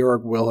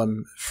 Georg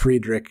Wilhelm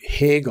Friedrich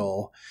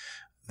Hegel,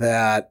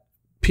 that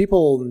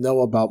people know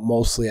about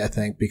mostly, I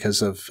think,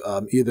 because of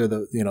either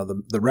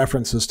the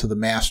references to the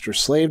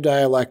master-slave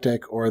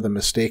dialectic or the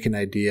mistaken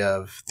idea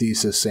of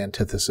thesis,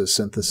 antithesis,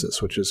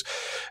 synthesis, which is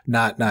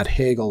not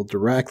Hegel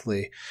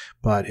directly,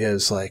 but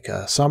is like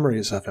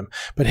summaries of him.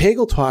 But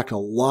Hegel talked a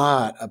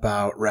lot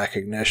about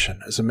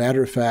recognition. As a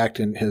matter of fact,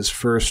 in his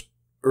first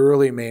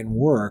early main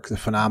work, The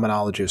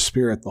Phenomenology of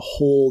Spirit, the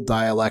whole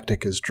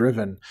dialectic is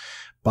driven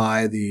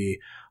by the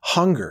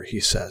hunger,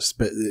 he says,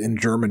 but in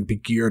German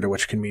Begierde,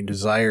 which can mean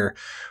desire,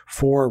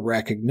 for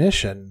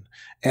recognition.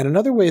 And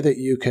another way that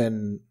you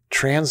can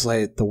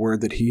translate the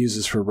word that he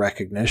uses for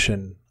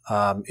recognition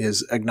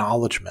is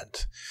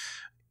acknowledgement.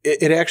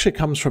 It actually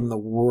comes from the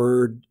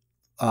word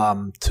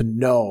to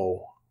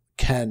know,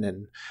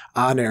 kennen,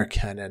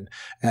 anerkennen,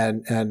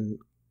 and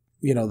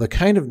the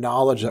kind of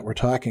knowledge that we're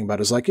talking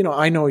about is like,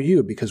 I know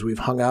you because we've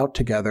hung out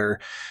together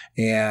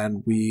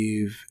and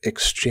we've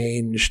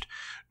exchanged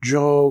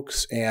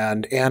jokes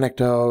and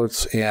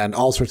anecdotes and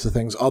all sorts of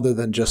things other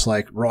than just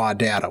like raw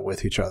data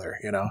with each other.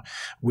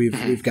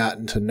 We've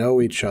gotten to know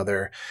each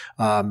other.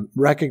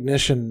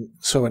 Recognition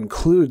so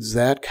includes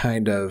that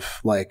kind of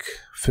like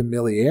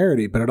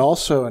familiarity, but it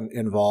also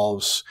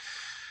involves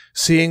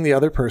seeing the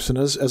other person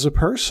as a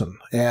person,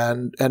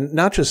 and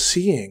not just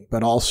seeing,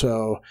 but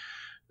also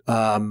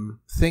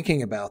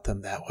thinking about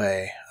them that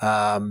way,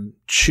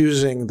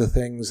 choosing the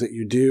things that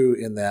you do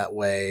in that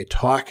way,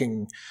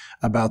 talking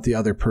about the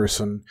other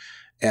person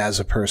as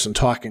a person,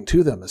 talking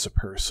to them as a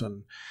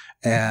person,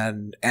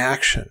 and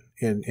action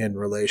in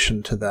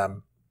relation to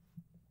them.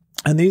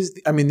 And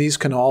these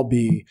can all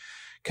be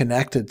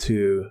connected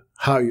to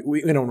how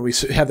when we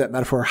have that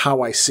metaphor,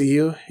 how I see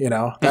you,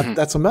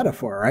 that's a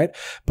metaphor, right?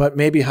 But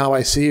maybe how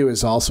I see you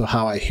is also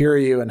how I hear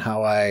you and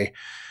how I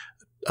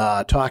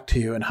talk to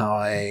you and how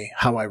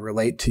I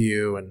relate to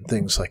you and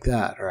things like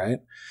that, right?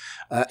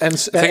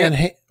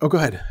 Go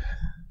ahead.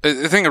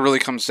 I think it really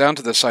comes down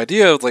to this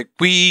idea of like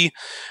we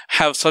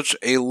have such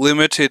a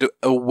limited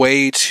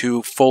way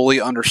to fully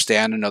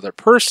understand another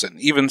person,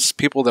 even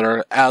people that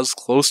are as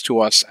close to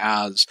us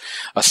as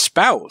a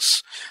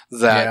spouse,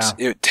 that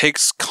it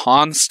takes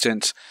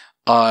constant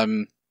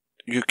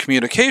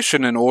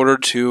communication in order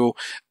to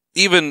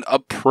even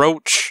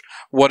approach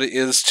what it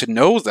is to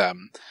know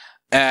them.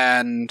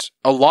 And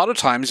a lot of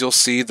times you'll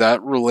see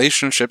that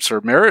relationships or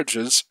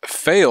marriages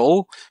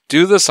fail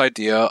due to this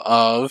idea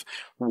of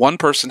one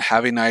person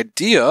having an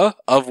idea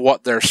of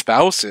what their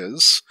spouse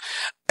is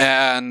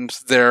and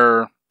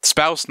their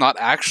spouse not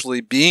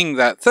actually being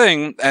that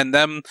thing, and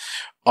them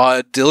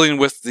dealing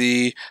with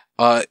the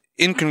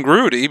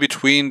incongruity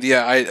between the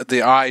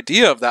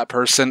idea of that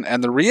person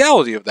and the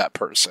reality of that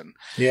person.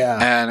 Yeah.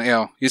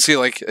 And, you see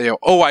like,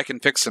 oh, I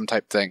can fix him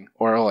type thing,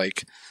 or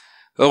like,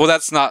 oh,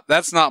 that's not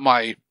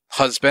my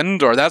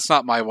husband, or that's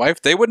not my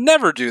wife. They would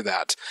never do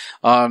that.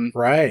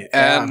 Right.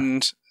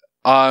 And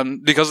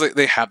because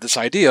they have this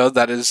idea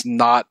that is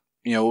not,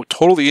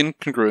 totally in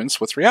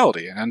congruence with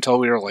reality. And until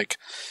we are like,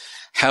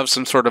 have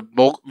some sort of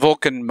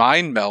Vulcan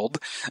mind meld,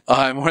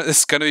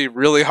 it's going to be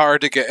really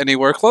hard to get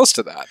anywhere close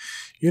to that.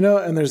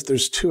 And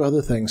there's two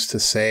other things to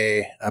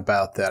say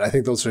about that. I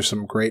think those are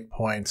some great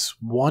points.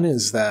 One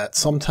is that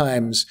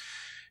sometimes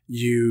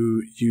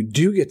you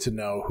do get to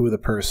know who the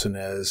person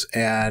is,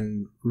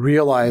 and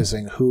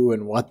realizing who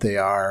and what they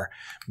are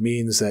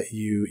means that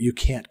you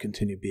can't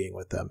continue being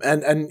with them.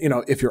 And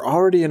if you're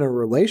already in a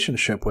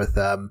relationship with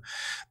them,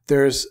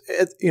 there's,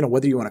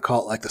 whether you want to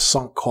call it like the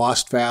sunk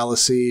cost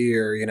fallacy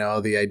or,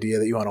 the idea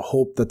that you want to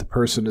hope that the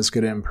person is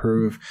going to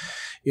improve.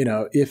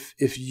 If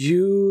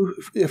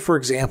for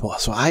example,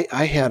 so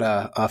I had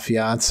a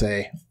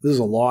fiance, this is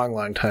a long,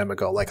 long time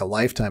ago, like a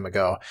lifetime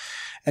ago.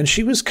 And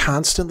she was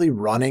constantly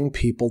running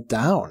people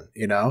down,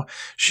 you know.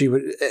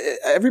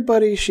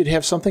 She'd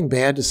have something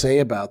bad to say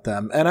about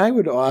them. And I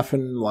would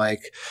often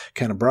like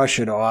kind of brush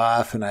it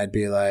off, and I'd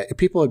be like,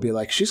 people would be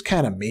like, she's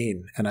kind of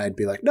mean. And I'd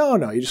be like, no,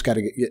 you just got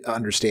to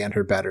understand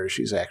her better.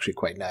 She's actually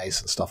quite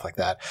nice and stuff like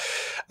that.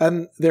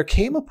 And there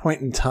came a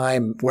point in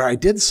time where I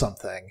did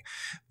something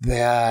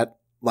that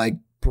like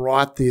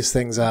brought these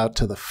things out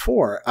to the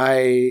fore.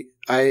 I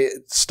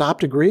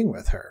stopped agreeing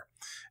with her.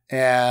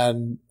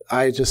 And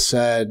I just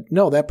said,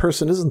 no, that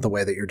person isn't the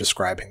way that you're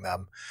describing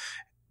them.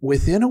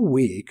 Within a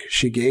week,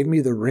 she gave me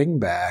the ring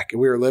back.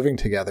 We were living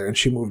together, and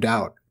she moved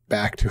out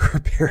back to her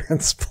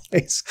parents'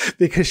 place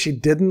because she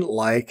didn't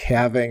like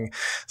having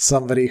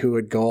somebody who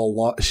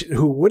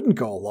wouldn't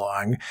go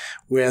along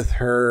with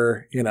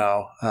her,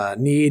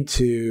 need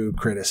to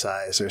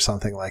criticize or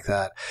something like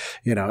that,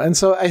 And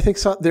so I think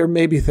there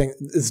may be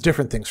it's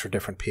different things for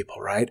different people,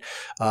 right?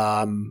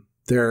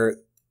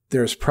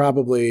 There's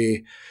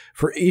probably,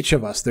 for each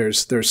of us,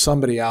 there's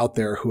somebody out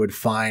there who would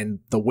find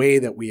the way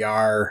that we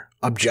are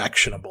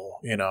objectionable,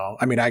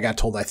 I mean, I got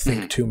told I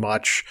think too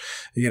much,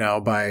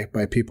 by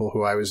people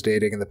who I was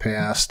dating in the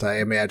past. I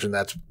imagine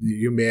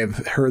you may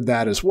have heard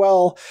that as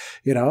well.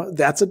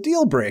 That's a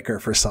deal breaker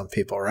for some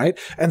people, right?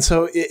 And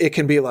so it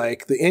can be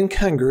like the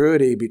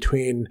incongruity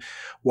between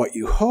what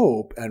you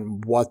hope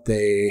and what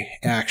they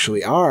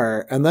actually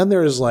are. And then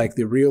there's like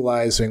the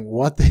realizing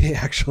what they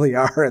actually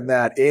are and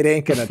that it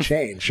ain't going to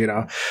change,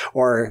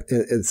 or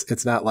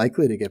it's not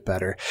likely to get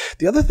better.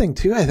 The other thing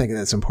too, I think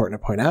that's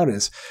important to point out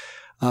is,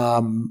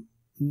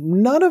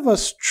 none of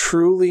us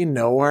truly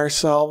know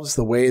ourselves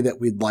the way that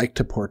we'd like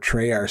to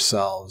portray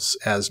ourselves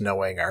as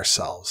knowing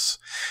ourselves.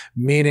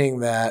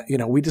 Meaning that,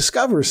 we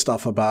discover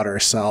stuff about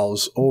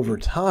ourselves over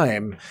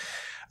time,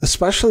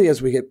 especially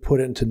as we get put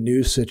into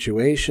new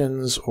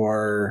situations,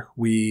 or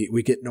we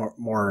get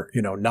more,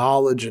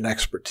 knowledge and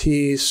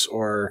expertise,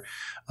 or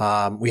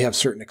we have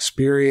certain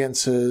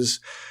experiences.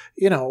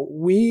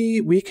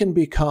 We can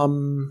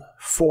become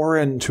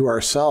foreign to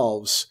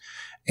ourselves.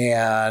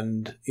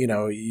 And,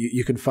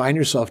 you can find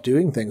yourself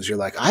doing things. You're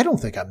like, I don't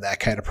think I'm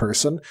that kind of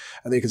person.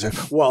 And they can say,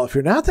 well, if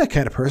you're not that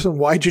kind of person,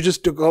 why'd you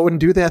just go and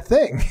do that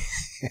thing?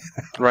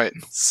 Right.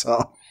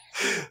 So,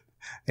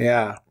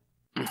 yeah.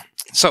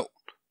 So,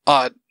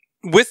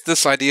 with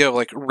this idea of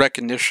like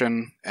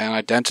recognition and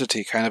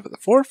identity kind of at the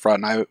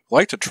forefront, I would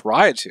like to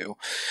try to,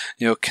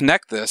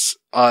 connect this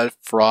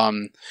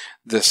from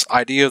this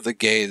idea of the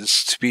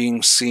gaze to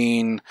being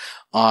seen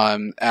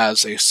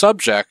as a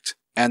subject,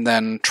 and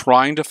then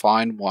trying to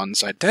find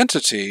one's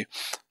identity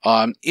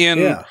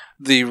in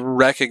the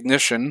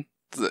recognition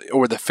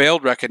or the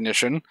failed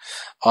recognition,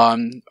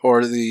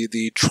 or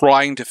the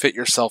trying to fit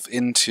yourself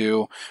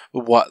into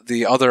what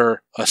the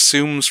other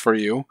assumes for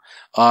you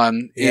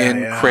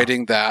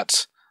creating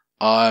that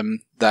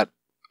that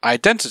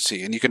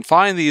identity. And you can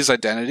find these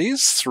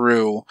identities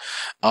through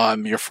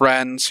your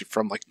friends,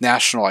 from like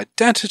national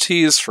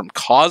identities, from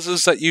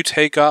causes that you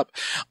take up,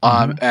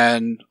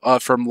 and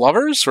from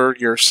lovers or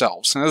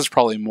yourselves. And there's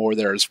probably more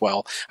there as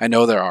well. I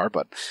know there are,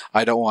 but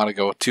I don't want to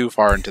go too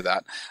far into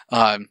that.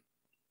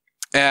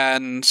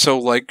 And so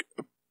like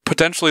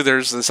potentially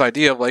there's this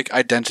idea of like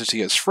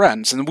identity as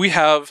friends. And we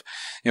have,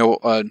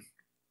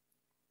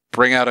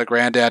 bring out a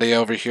granddaddy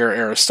over here,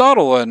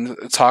 Aristotle, and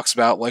it talks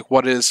about like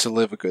what it is to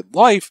live a good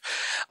life.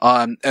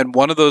 And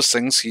one of those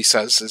things he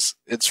says is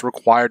it's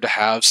required to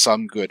have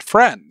some good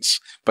friends.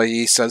 But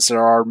he says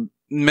there are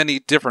many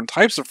different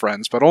types of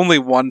friends, but only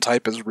one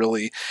type is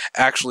really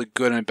actually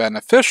good and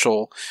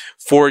beneficial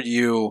for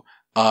you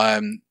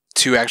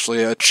to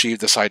actually achieve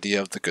this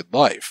idea of the good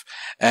life.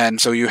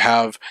 And so you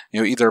have,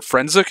 either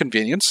friends of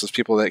convenience, those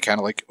people that kind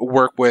of like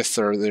work with,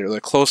 or they're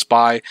close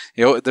by,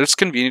 there's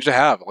convenient to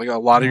have. Like a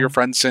lot of your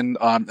friends in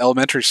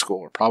elementary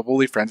school are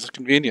probably friends of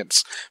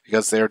convenience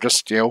because they're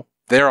just,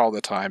 there all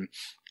the time.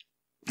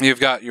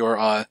 You've got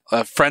your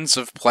friends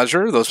of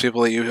pleasure, those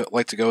people that you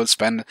like to go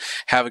and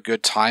have a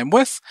good time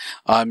with.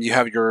 You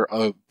have your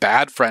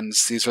bad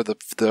friends. These are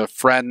the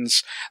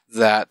friends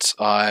that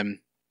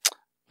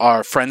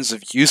are friends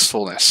of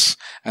usefulness,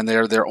 and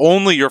they're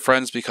only your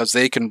friends because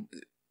they can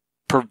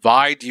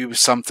provide you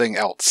something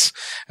else.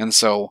 And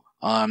so,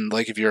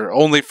 like if you're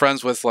only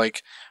friends with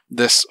like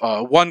this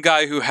one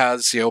guy who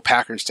has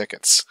Packers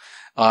tickets,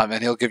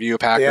 and he'll give you a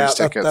Packers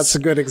tickets. That's a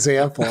good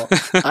example.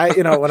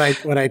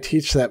 When I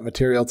teach that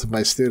material to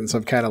my students,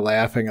 I'm kind of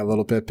laughing a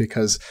little bit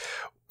because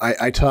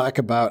I talk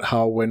about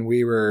how when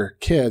we were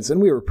kids, and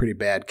we were pretty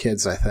bad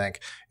kids, I think,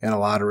 in a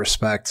lot of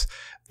respects.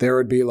 There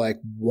would be like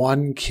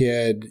one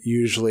kid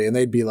usually, and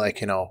they'd be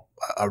like,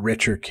 a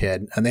richer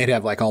kid, and they'd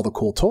have like all the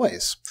cool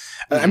toys.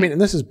 I mean,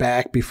 and this is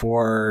back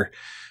before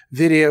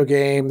video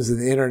games and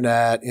the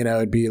internet.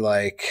 It'd be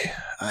like,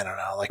 I don't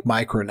know, like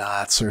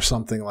Micronauts or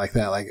something like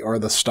that. Like, or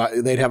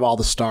they'd have all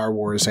the Star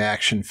Wars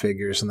action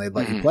figures, and they'd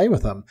let you play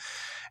with them.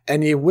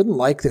 And you wouldn't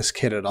like this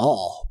kid at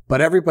all, but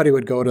everybody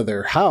would go to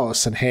their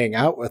house and hang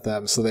out with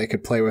them so they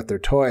could play with their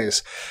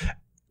toys.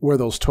 Were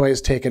those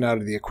toys taken out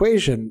of the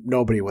equation,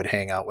 nobody would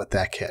hang out with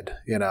that kid,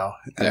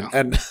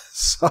 And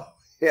so,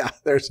 Yeah,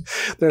 there's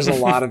a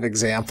lot of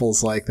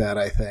examples like that,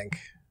 I think.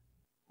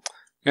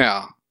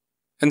 Yeah.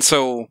 And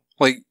so,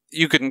 like,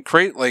 you can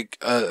create, like,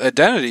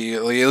 identity,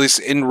 like, at least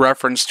in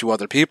reference to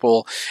other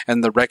people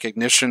and the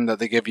recognition that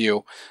they give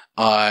you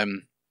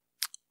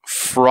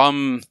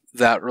from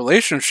that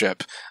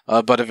relationship.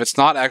 But if it's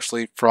not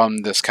actually from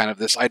this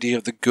idea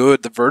of the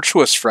good, the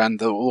virtuous friend,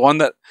 the one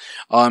that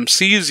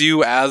sees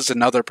you as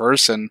another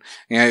person,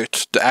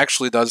 it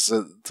actually does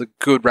the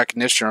good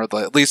recognition, or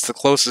at least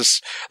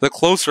the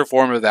closer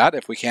form of that,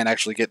 if we can't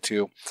actually get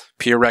to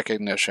peer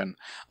recognition.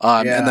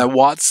 And then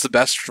what's the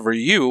best for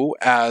you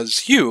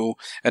as you,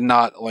 and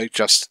not like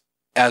just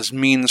as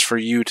means for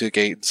you to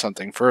gain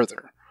something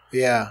further.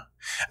 Yeah.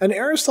 And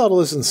Aristotle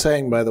isn't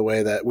saying, by the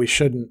way, that we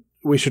should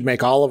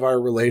make all of our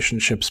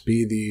relationships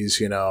be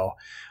these,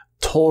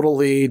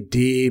 totally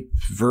deep,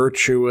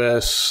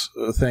 virtuous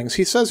things.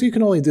 He says you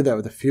can only do that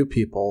with a few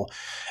people,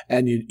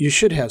 and you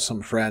should have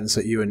some friends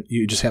that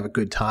you just have a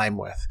good time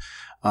with.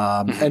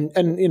 And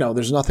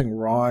there's nothing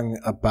wrong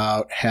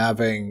about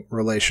having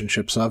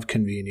relationships of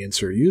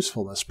convenience or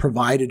usefulness,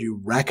 provided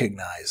you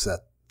recognize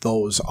that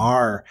those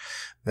are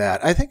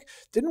that. I think,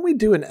 didn't we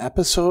do an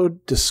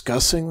episode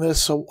discussing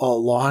this a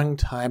long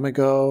time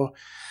ago?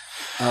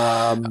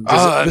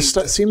 This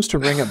seems to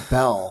ring a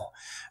bell.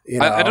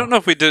 I don't know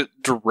if we did it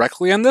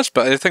directly on this,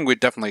 but I think we've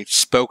definitely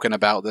spoken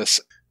about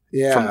this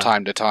from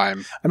time to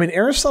time. I mean,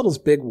 Aristotle's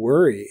big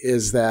worry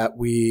is that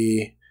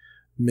we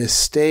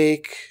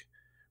mistake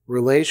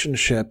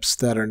relationships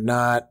that are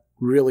not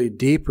really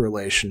deep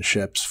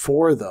relationships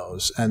for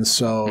those. And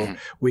so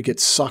we get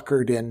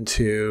suckered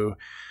into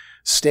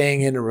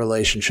staying in a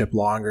relationship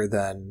longer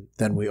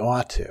than we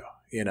ought to,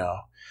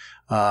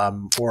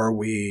 or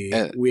we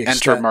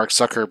enter Mark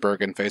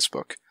Zuckerberg in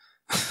Facebook.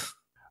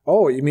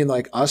 Oh, you mean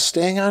like us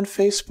staying on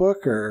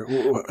Facebook,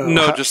 or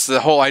no? Just the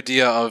whole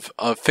idea of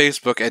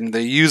Facebook, and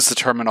they use the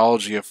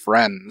terminology of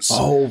friends.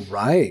 Oh,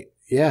 right,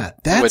 yeah,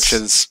 which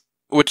is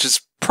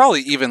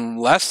probably even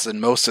less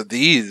than most of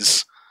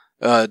these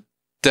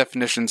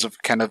definitions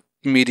of kind of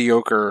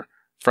mediocre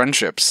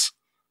friendships.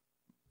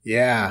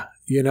 Yeah,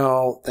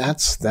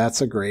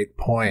 that's a great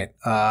point.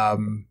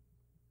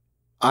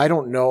 I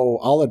don't know.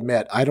 I'll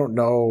admit, I don't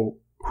know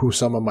who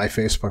some of my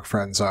Facebook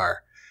friends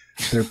are.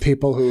 They're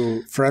people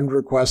who friend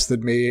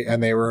requested me,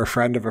 and they were a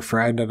friend of a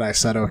friend, and I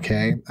said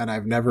okay, and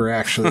I've never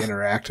actually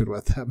interacted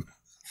with them.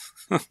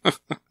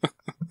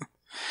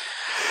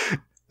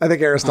 I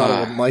think Aristotle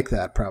wouldn't like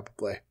that,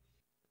 probably.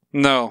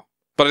 No,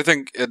 but I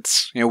think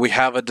it's, we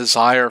have a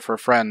desire for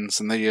friends,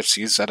 and they just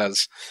use that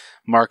as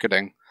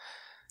marketing.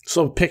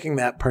 So picking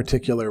that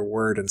particular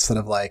word instead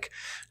of like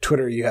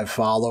Twitter, you have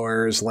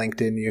followers,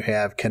 LinkedIn, you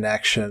have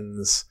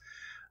connections.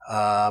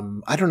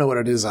 I don't know what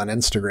it is on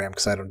Instagram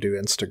because I don't do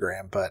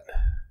Instagram, but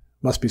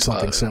must be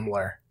something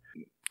similar.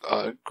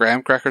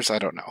 Graham crackers? I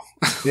don't know.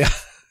 Yeah,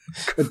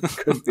 could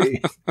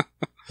be.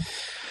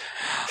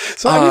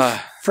 So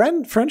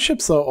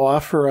friendships though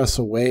offer us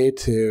a way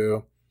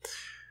to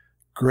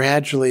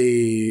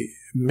gradually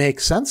make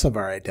sense of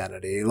our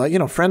identity.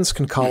 Like, friends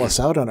can call us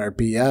out on our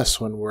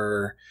BS when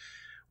we're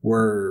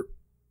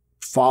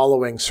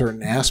following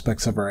certain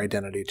aspects of our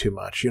identity too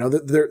much.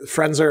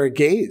 Friends are a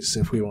gaze,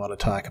 if we want to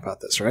talk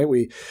about this, right?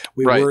 We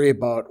worry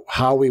about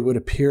how we would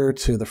appear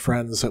to the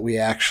friends that we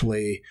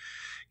actually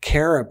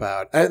care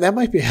about. That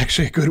might be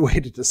actually a good way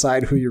to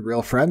decide who your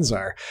real friends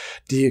are.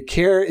 Do you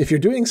care if you're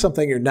doing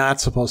something you're not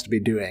supposed to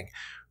be doing?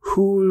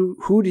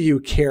 Who do you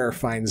care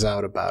finds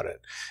out about it?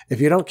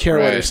 If you don't care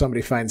whether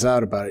somebody finds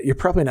out about it, you're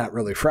probably not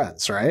really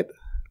friends, right?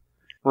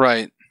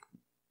 Right.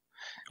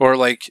 Or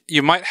like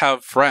you might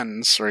have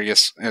friends, or I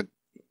guess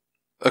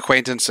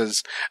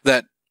acquaintances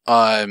that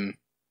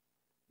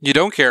you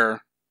don't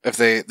care if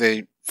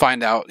they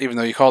find out, even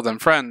though you call them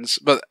friends.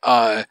 But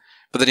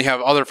then you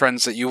have other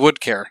friends that you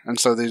would care, and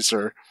so these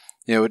are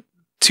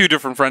two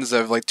different friends that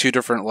have like two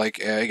different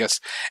I guess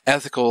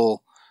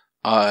ethical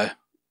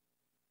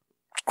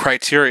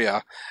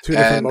criteria. Two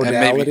different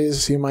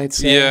modalities, you might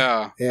say.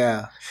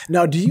 Yeah.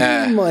 Now, do you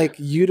mean like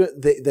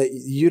that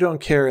you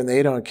don't care and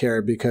they don't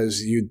care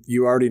because you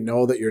already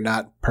know that you're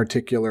not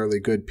particularly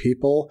good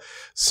people,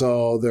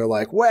 so they're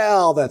like,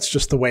 well, that's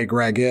just the way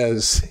Greg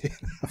is,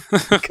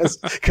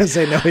 because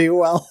they know you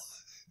well.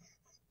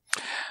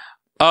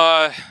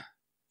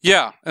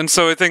 Yeah, and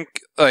so I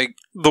think like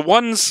the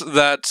ones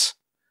that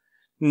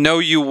know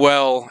you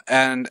well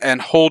and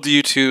hold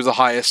you to the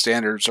highest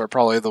standards are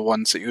probably the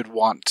ones that you would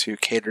want to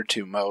cater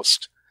to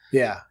most.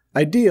 Yeah,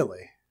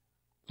 ideally.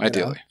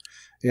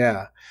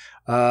 Yeah.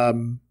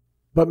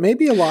 But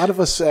maybe a lot of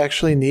us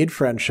actually need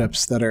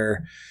friendships that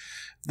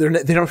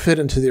they don't fit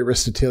into the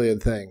Aristotelian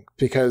thing,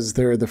 because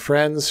they're the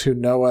friends who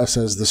know us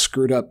as the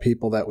screwed up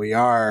people that we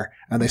are,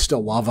 and they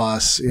still love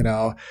us, and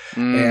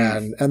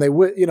they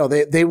would,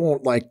 they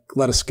won't like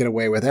let us get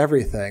away with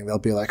everything. They'll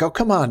be like, oh,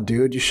 come on,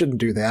 dude, you shouldn't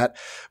do that.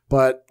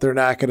 But they're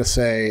not going to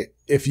say,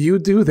 if you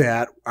do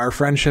that, our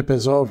friendship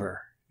is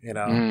over,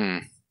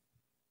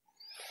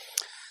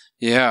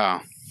 Yeah.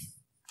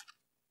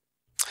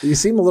 You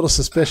seem a little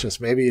suspicious.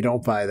 Maybe you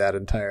don't buy that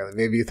entirely.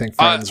 Maybe you think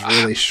friends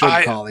really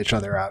should call each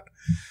other out.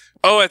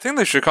 Oh, I think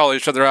they should call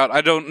each other out.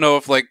 I don't know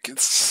if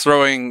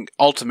throwing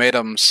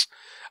ultimatums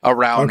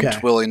around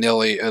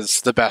willy-nilly is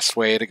the best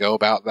way to go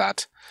about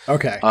that.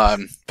 Okay.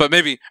 But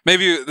maybe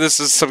this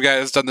is some guy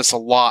who's done this a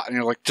lot, and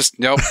you're like, just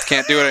nope,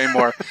 can't do it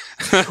anymore.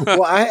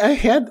 Well,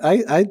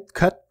 I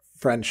cut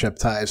friendship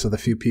ties with a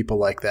few people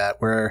like that,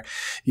 where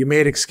you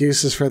made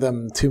excuses for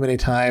them too many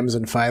times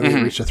and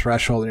finally reach a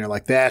threshold and you're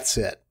like, that's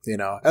it,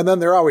 and then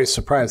they're always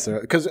surprised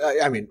because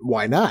I mean,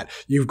 why not?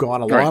 You've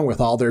gone along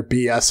with all their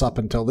BS up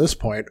until this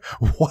point.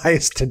 Why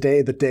is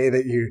today the day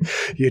that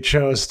you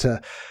chose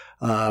to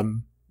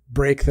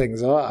break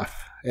things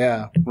off?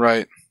 Yeah.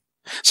 Right.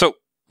 So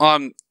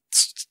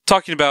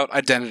talking about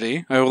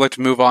identity, I would like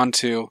to move on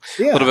to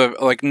a little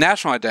bit like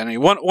national identity.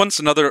 Once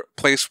another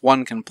place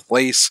one can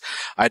place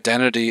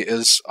identity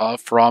is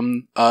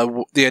from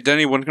the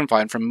identity one can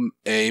find from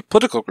a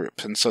political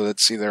group, and so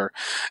it's either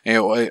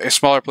a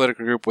smaller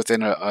political group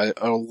within a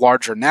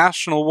larger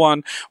national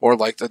one, or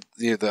like the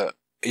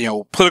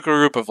political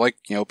group of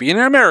being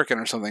an American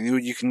or something.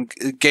 You can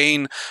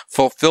gain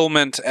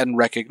fulfillment and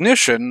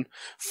recognition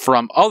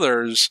from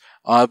others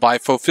by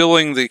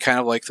fulfilling the kind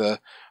of like the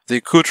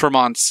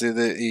accoutrements,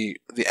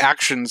 the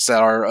actions that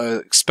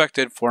are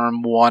expected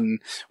from one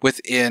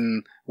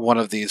within one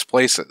of these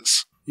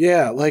places.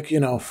 Yeah,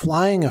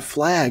 flying a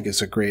flag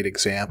is a great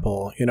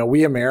example.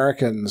 We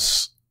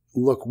Americans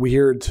look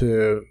weird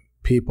to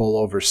people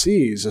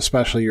overseas,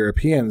 especially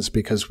Europeans,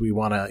 because we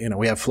want to,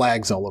 we have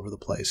flags all over the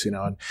place,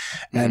 and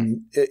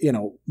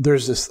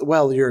there's this,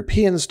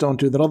 Europeans don't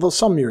do that, although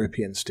some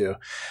Europeans do.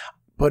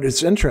 But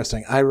it's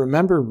interesting. I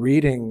remember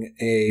reading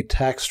a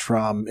text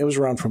it was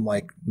around from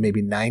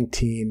maybe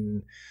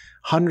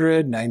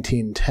 1900,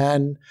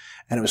 1910,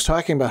 and it was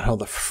talking about how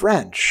the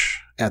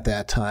French at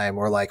that time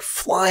were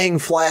flying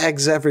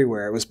flags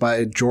everywhere. It was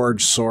by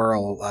George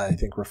Sorel, I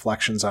think,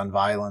 Reflections on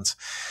Violence.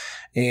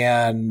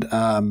 And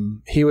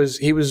he was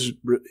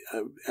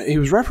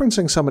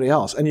referencing somebody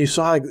else, and you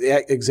saw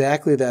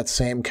exactly that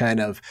same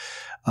kind of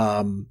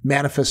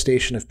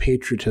manifestation of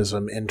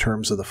patriotism in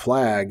terms of the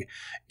flag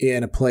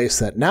in a place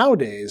that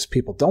nowadays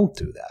people don't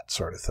do that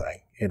sort of thing.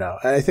 And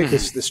I think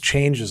this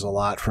changes a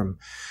lot from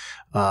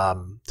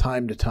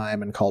time to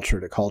time and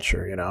culture to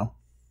culture.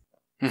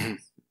 Mm-hmm.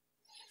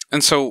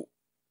 And so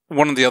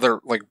one of the other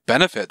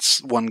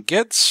benefits one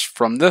gets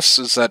from this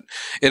is that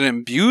it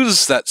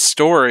imbues that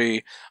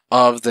story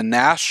of the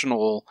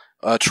national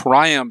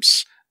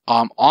triumphs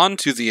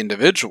onto the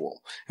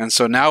individual. And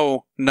so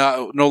now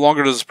no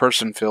longer does a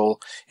person feel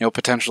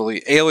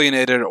potentially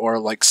alienated or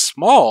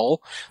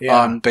small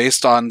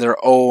based on their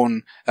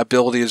own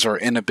abilities or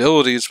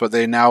inabilities, but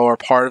they now are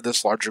part of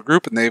this larger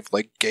group, and they've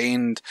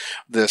gained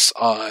this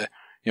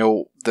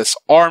this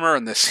armor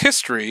and this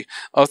history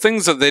of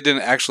things that they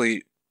didn't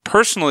actually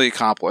personally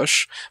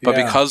accomplish, but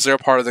because they're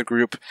part of the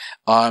group,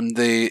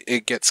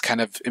 it gets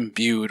kind of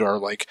imbued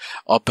or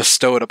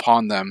bestowed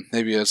upon them,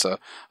 maybe as a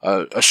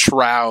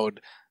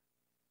shroud.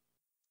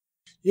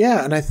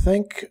 Yeah, and I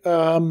think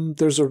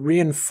there's a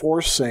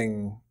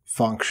reinforcing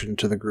function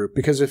to the group,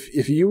 because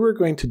if you were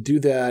going to do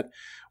that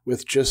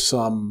with just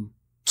some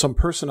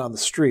person on the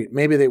street,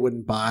 maybe they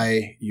wouldn't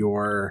buy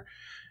your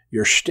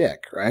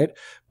shtick, right?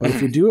 But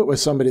if you do it with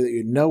somebody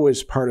that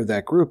is part of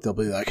that group, they'll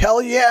be like,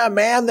 hell yeah,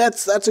 man,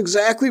 that's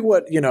exactly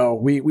what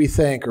we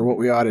think or what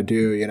we ought to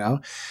do.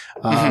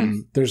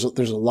 There's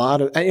a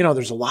lot of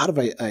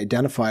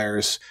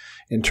identifiers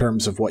in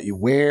terms of what you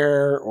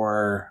wear,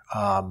 or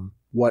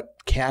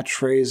what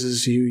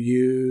catchphrases you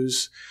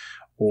use,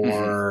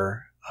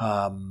 or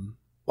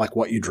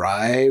what you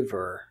drive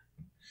or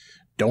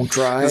don't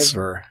drive.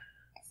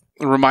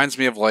 It reminds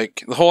me of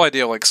the whole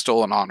idea of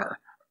stolen honor.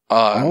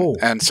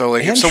 And so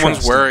if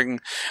someone's wearing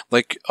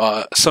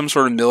some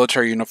sort of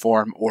military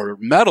uniform or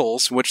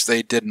medals, which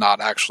they did not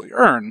actually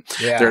earn,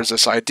 there's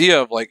this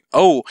idea of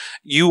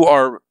you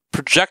are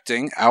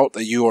projecting out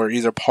that you are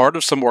either part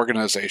of some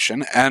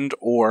organization and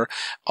or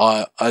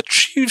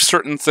achieve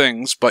certain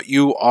things, but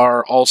you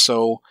are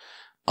also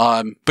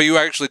but you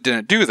actually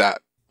didn't do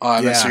that.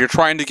 And so you're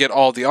trying to get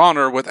all the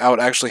honor without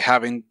actually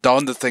having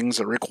done the things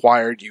that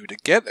required you to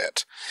get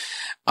it.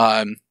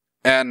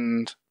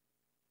 And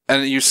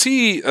you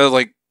see,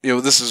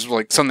 this is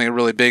something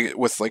really big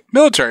with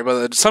military,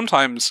 but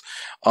sometimes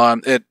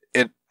it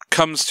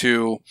comes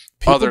to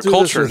people other do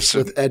cultures this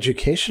with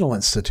educational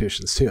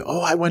institutions too. Oh,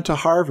 I went to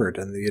Harvard,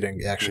 and you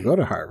didn't actually go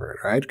to Harvard,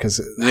 right?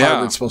 Because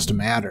Harvard's supposed to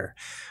matter.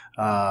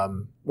 What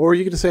were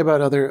you going to say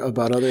about other?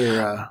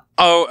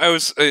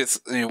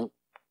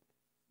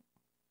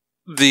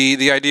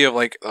 The idea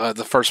of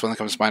the first one that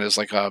comes to mind is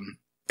a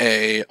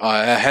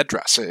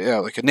headdress,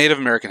 like a Native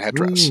American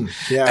headdress.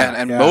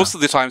 And most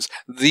of the times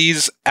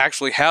these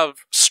actually have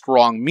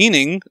strong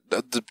meaning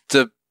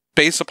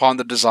based upon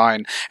the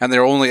design, and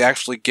they're only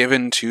actually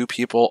given to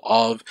people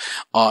of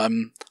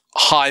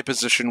high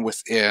position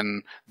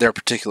within their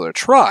particular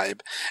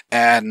tribe.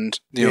 And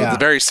the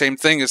very same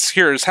thing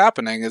is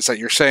happening is that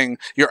you're saying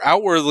you're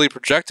outwardly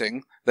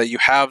projecting that you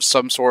have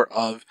some sort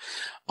of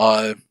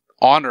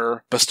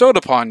honor bestowed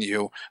upon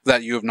you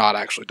that you have not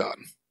actually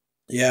done.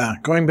 Yeah,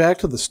 going back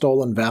to the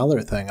stolen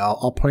valor thing,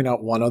 I'll point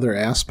out one other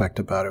aspect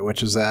about it,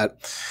 which is that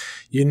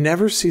you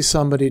never see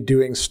somebody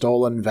doing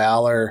stolen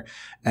valor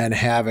and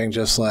having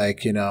just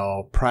like,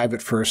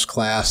 private first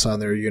class on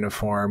their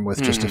uniform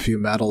with just a few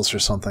medals or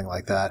something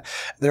like that.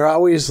 They're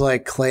always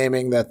like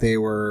claiming that they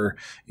were,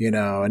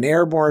 an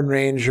airborne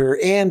ranger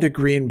and a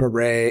Green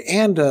Beret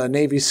and a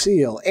Navy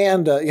SEAL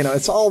and,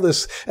 it's all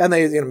this, and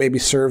they, maybe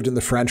served in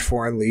the French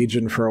Foreign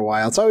Legion for a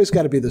while. It's always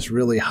got to be this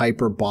really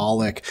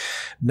hyperbolic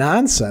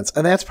nonsense.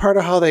 And that's part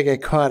of how they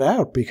get caught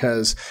out,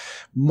 because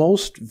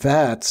most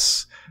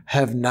vets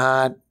have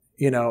not,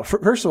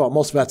 first of all,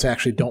 most vets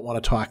actually don't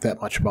want to talk that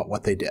much about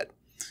what they did,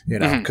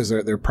 because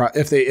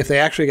if they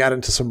actually got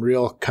into some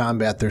real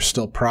combat, they're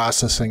still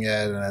processing it,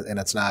 and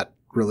it's not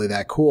really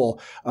that cool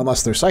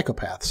unless they're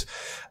psychopaths.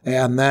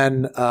 And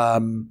then,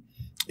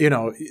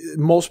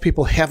 most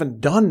people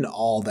haven't done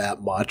all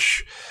that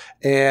much,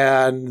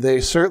 and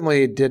they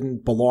certainly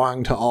didn't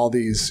belong to all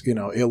these,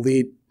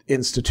 elite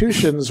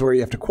institutions where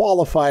you have to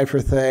qualify for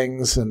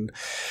things, and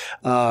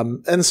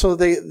so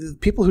the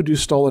people who do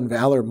stolen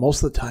valor,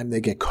 most of the time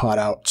they get caught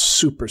out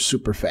super,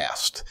 super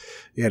fast,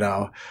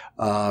 and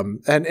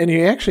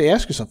you actually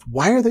ask yourself,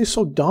 why are they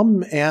so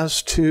dumb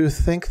as to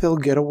think they'll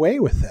get away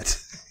with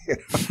it?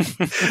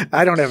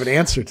 I don't have an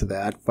answer to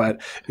that,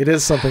 but it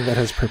is something that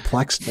has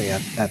perplexed me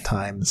at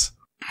times.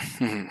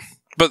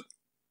 But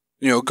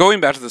going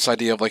back to this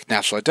idea of like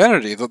national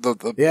identity, the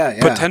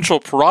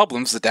potential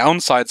problems, the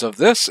downsides of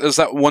this is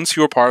that once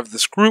you are part of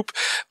this group,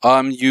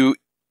 you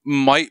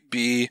might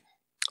be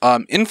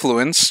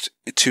influenced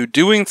to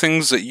doing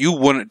things that you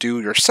wouldn't do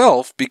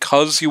yourself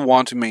because you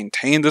want to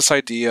maintain this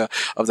idea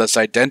of this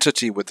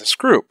identity with this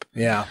group.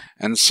 Yeah.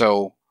 And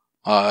so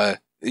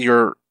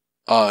your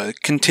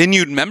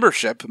continued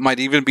membership might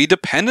even be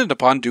dependent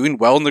upon doing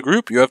well in the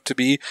group.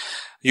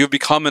 You've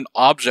become an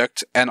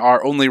object and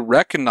are only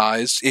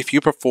recognized if you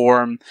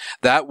perform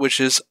that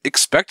which is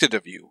expected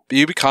of you.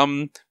 You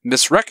become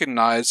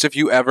misrecognized if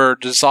you ever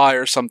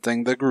desire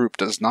something the group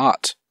does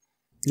not.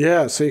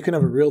 Yeah, so you can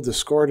have a real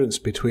discordance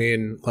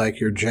between like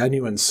your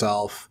genuine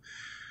self,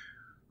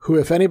 who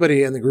if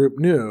anybody in the group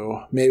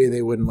knew, maybe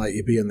they wouldn't let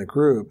you be in the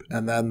group,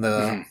 and then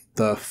the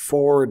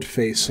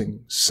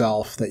forward-facing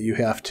self that you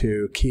have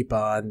to keep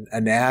on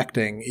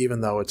enacting,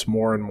 even though it's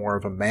more and more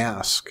of a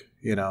mask,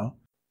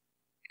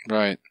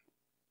 Right.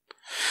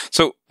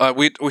 So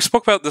we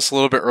spoke about this a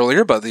little bit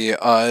earlier, about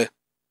the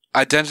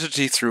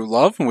identity through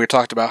love, and we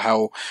talked about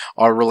how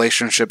our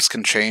relationships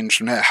can change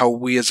and how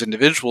we as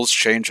individuals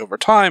change over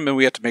time, and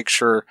we have to make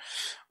sure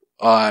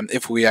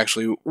if we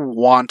actually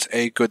want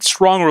a good,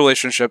 strong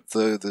relationship,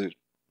 the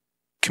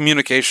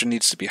communication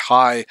needs to be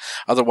high.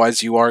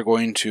 Otherwise, you are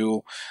going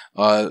to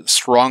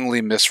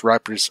strongly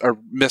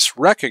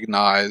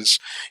misrecognize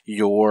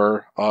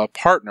your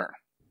partner.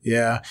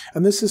 Yeah,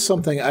 and this is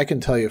something I can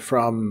tell you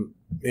from,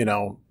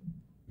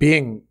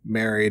 being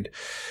married.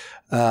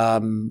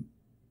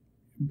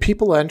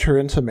 People enter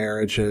into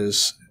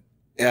marriages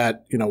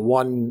at,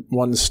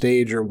 one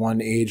stage or one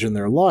age in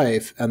their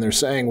life, and they're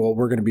saying, well,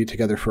 we're going to be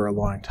together for a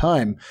long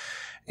time.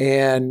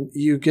 And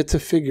you get to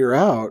figure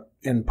out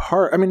in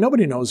part,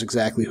 nobody knows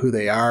exactly who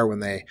they are when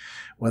they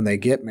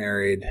get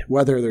married,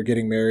 whether they're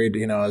getting married,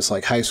 as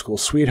like high school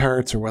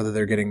sweethearts, or whether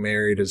they're getting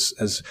married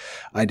as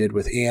I did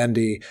with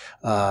Andy,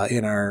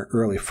 in our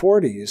early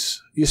 40s.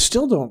 You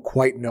still don't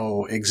quite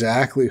know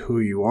exactly who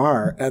you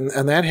are.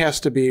 And that has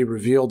to be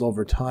revealed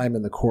over time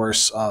in the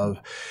course of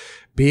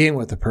being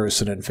with the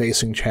person and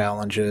facing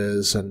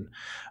challenges and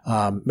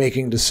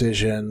making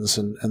decisions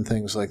and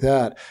things like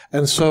that.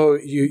 And so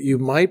you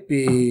might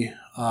be,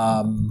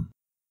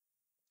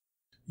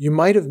 you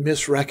might have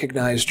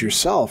misrecognized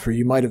yourself, or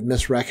you might have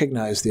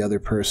misrecognized the other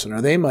person, or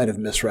they might have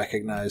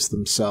misrecognized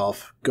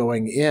themselves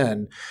going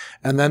in.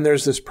 And then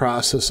there's this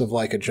process of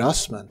like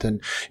adjustment.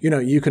 And,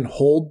 you can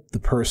hold the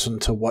person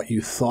to what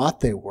you thought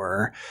they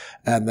were.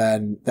 And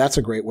then that's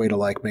a great way to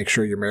like make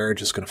sure your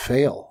marriage is going to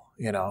fail.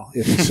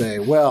 If you say,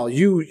 well,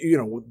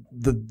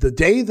 the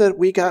day that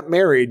we got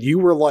married, you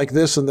were like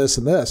this and this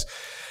and this.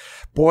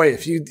 Boy,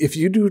 if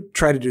you do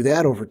try to do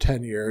that over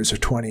 10 years or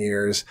 20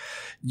 years,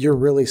 you're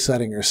really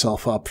setting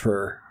yourself up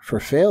for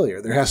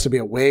failure. There has to be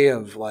a way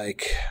of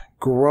like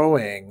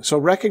growing. So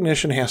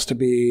recognition has to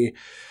be,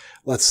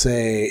 let's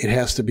say, it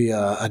has to be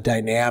a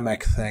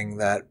dynamic thing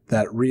that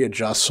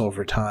readjusts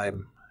over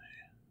time.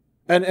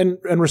 And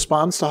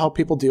responds to how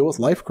people deal with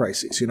life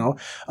crises.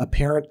 A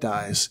parent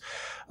dies,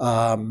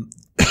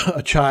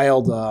 a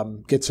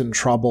child gets in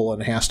trouble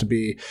and has to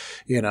be,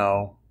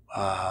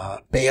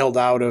 bailed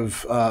out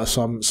of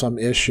some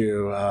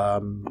issue.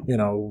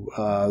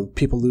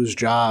 People lose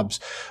jobs.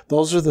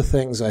 Those are the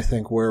things I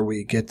think where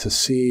we get to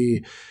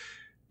see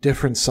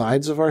different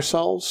sides of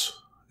ourselves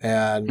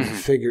and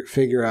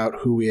figure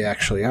out who we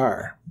actually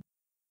are.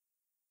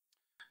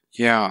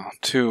 Yeah,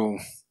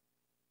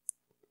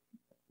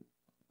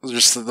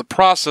 just the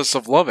process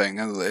of loving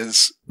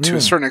is, to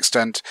a certain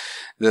extent,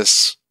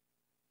 this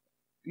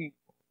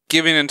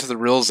giving into the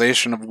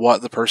realization of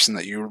what the person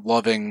that you're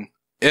loving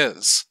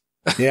is.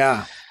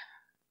 Yeah.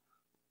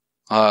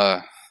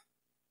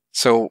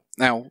 So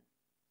now,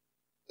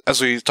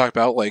 as we talked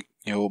about, like,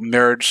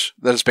 marriage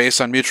that is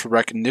based on mutual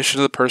recognition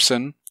of the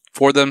person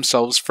for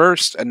themselves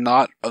first and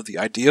not of the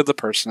idea of the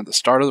person at the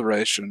start of the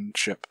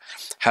relationship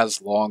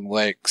has long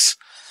legs.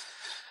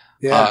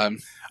 Yeah.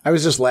 I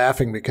was just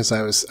laughing because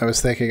I was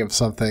thinking of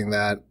something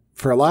that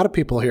for a lot of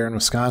people here in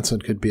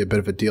Wisconsin could be a bit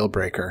of a deal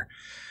breaker.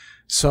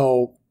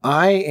 So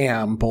I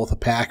am both a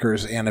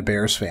Packers and a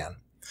Bears fan.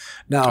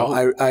 Now,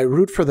 I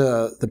root for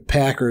the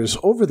Packers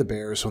over the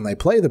Bears when they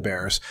play the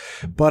Bears,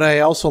 but I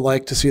also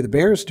like to see the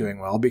Bears doing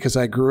well because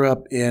I grew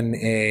up in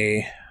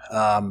a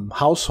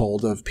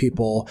household of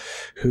people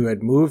who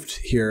had moved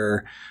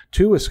here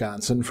to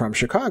Wisconsin from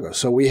Chicago.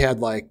 So we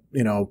had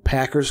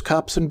Packers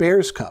cups and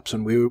Bears cups,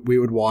 and we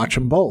would watch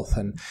them both.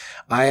 And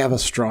I have a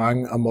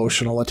strong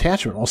emotional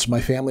attachment. Most of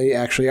my family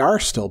actually are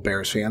still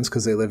Bears fans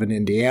because they live in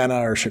Indiana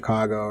or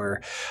Chicago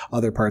or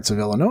other parts of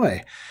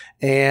Illinois.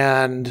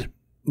 And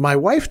my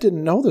wife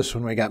didn't know this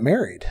when we got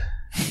married.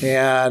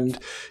 And,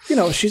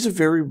 she's a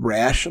very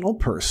rational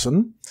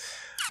person.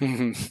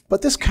 Mm-hmm.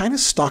 But this kind of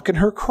stuck in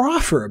her craw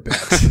for a bit.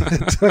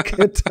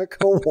 It took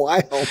a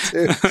while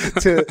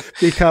to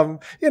become,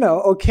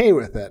 okay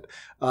with it.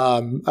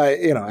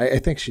 I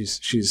think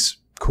she's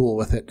cool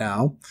with it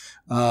now.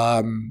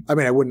 I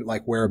wouldn't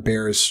wear a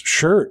Bears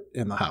shirt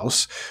in the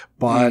house,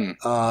 but,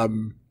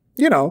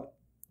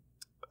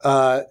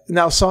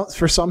 now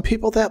for some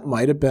people that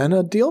might have been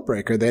a deal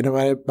breaker. They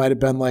might have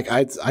been like,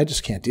 I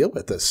just can't deal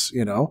with this,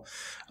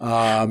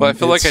 But I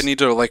feel like I need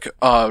to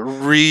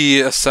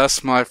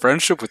reassess my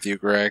friendship with you,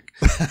 Greg.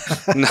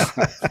 No.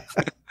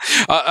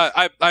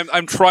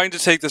 I'm trying to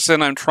take this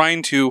in. I'm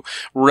trying to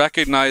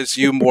recognize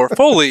you more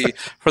fully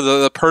for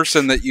the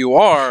person that you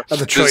are.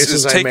 The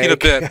choices is taking I make. A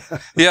bit.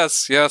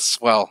 Yes.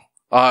 Well,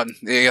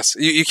 yes.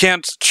 You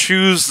can't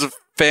choose the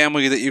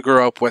family that you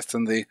grew up with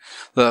and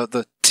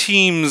the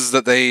teams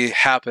that they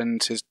happen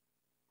to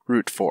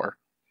root for.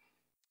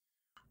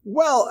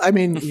 Well,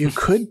 you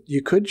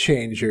could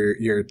change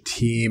your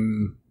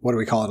team. What do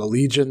we call it?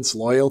 Allegiance,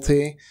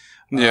 loyalty.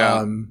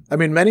 Yeah.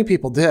 Many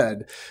people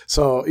did.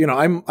 So,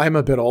 I'm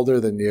a bit older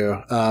than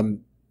you.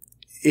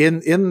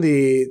 In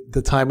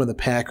the time when the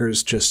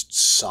Packers just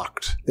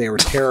sucked, they were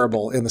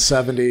terrible in the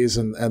 70s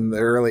and the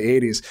early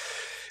 80s.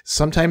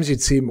 Sometimes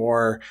you'd see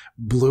more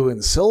blue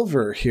and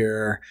silver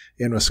here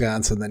in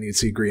Wisconsin than you'd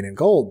see green and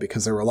gold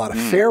because there were a lot of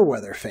fair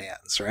weather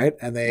fans, right?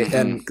 And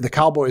and the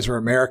Cowboys were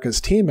America's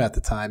team at the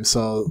time,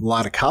 so a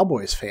lot of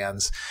Cowboys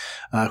fans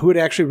who had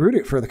actually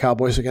rooted for the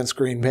Cowboys against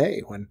Green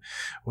Bay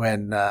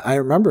when I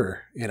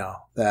remember,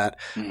 that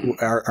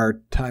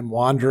our time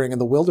wandering in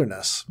the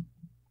wilderness.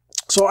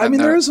 So,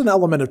 there is an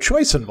element of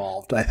choice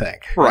involved, I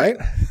think, right?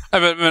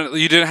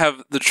 You didn't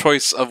have the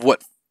choice of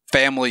what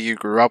family you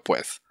grew up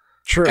with.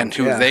 True. And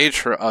who they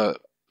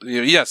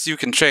yes, you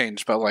can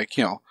change, but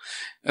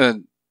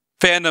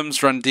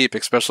fandoms run deep,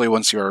 especially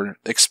once you're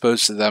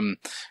exposed to them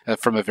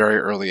from a very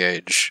early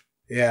age.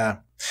 Yeah.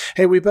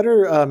 Hey, we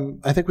better.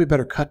 I think we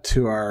better cut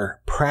to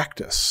our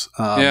practice.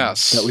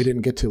 Yes. That we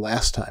didn't get to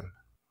last time.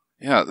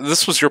 Yeah,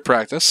 this was your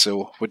practice.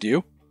 So, would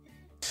you?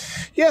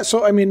 Yeah.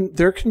 So,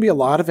 there can be a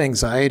lot of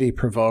anxiety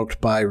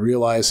provoked by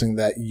realizing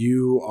that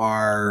you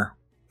are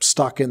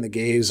stuck in the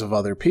gaze of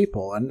other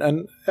people.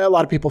 And a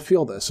lot of people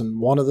feel this. And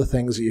one of the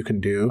things that you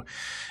can do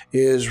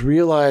is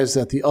realize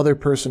that the other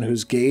person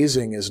who's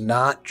gazing is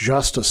not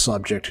just a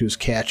subject who's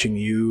catching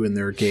you in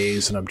their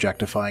gaze and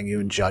objectifying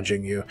you and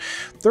judging you.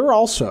 They're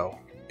also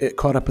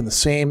caught up in the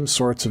same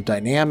sorts of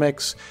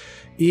dynamics,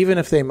 even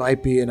if they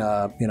might be in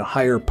a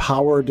higher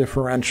power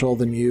differential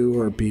than you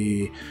or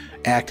be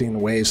acting in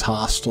ways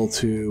hostile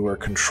to or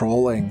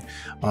controlling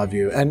of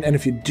you. And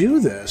if you do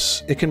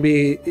this, it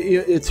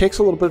takes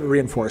a little bit of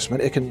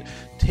reinforcement. It can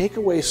take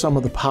away some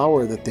of the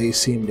power that they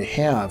seem to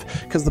have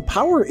because the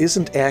power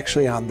isn't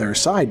actually on their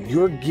side.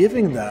 You're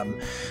giving them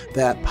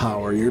that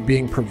power. You're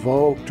being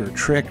provoked or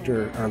tricked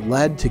or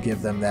led to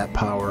give them that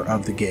power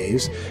of the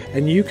gaze,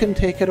 and you can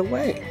take it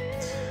away.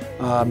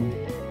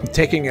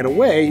 Taking it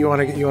away, you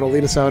want to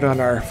lead us out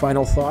on our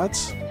final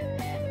thoughts?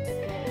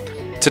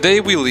 Today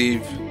we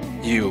leave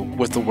you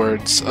with the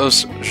words of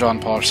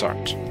Jean-Paul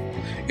Sartre.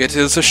 It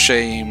is a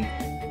shame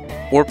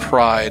or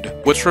pride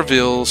which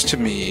reveals to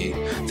me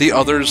the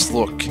other's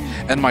look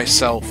and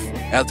myself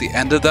at the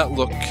end of that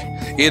look.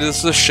 It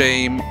is the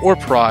shame or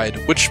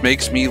pride which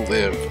makes me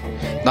live,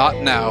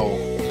 not now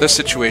the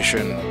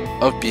situation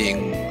of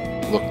being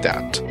looked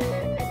at.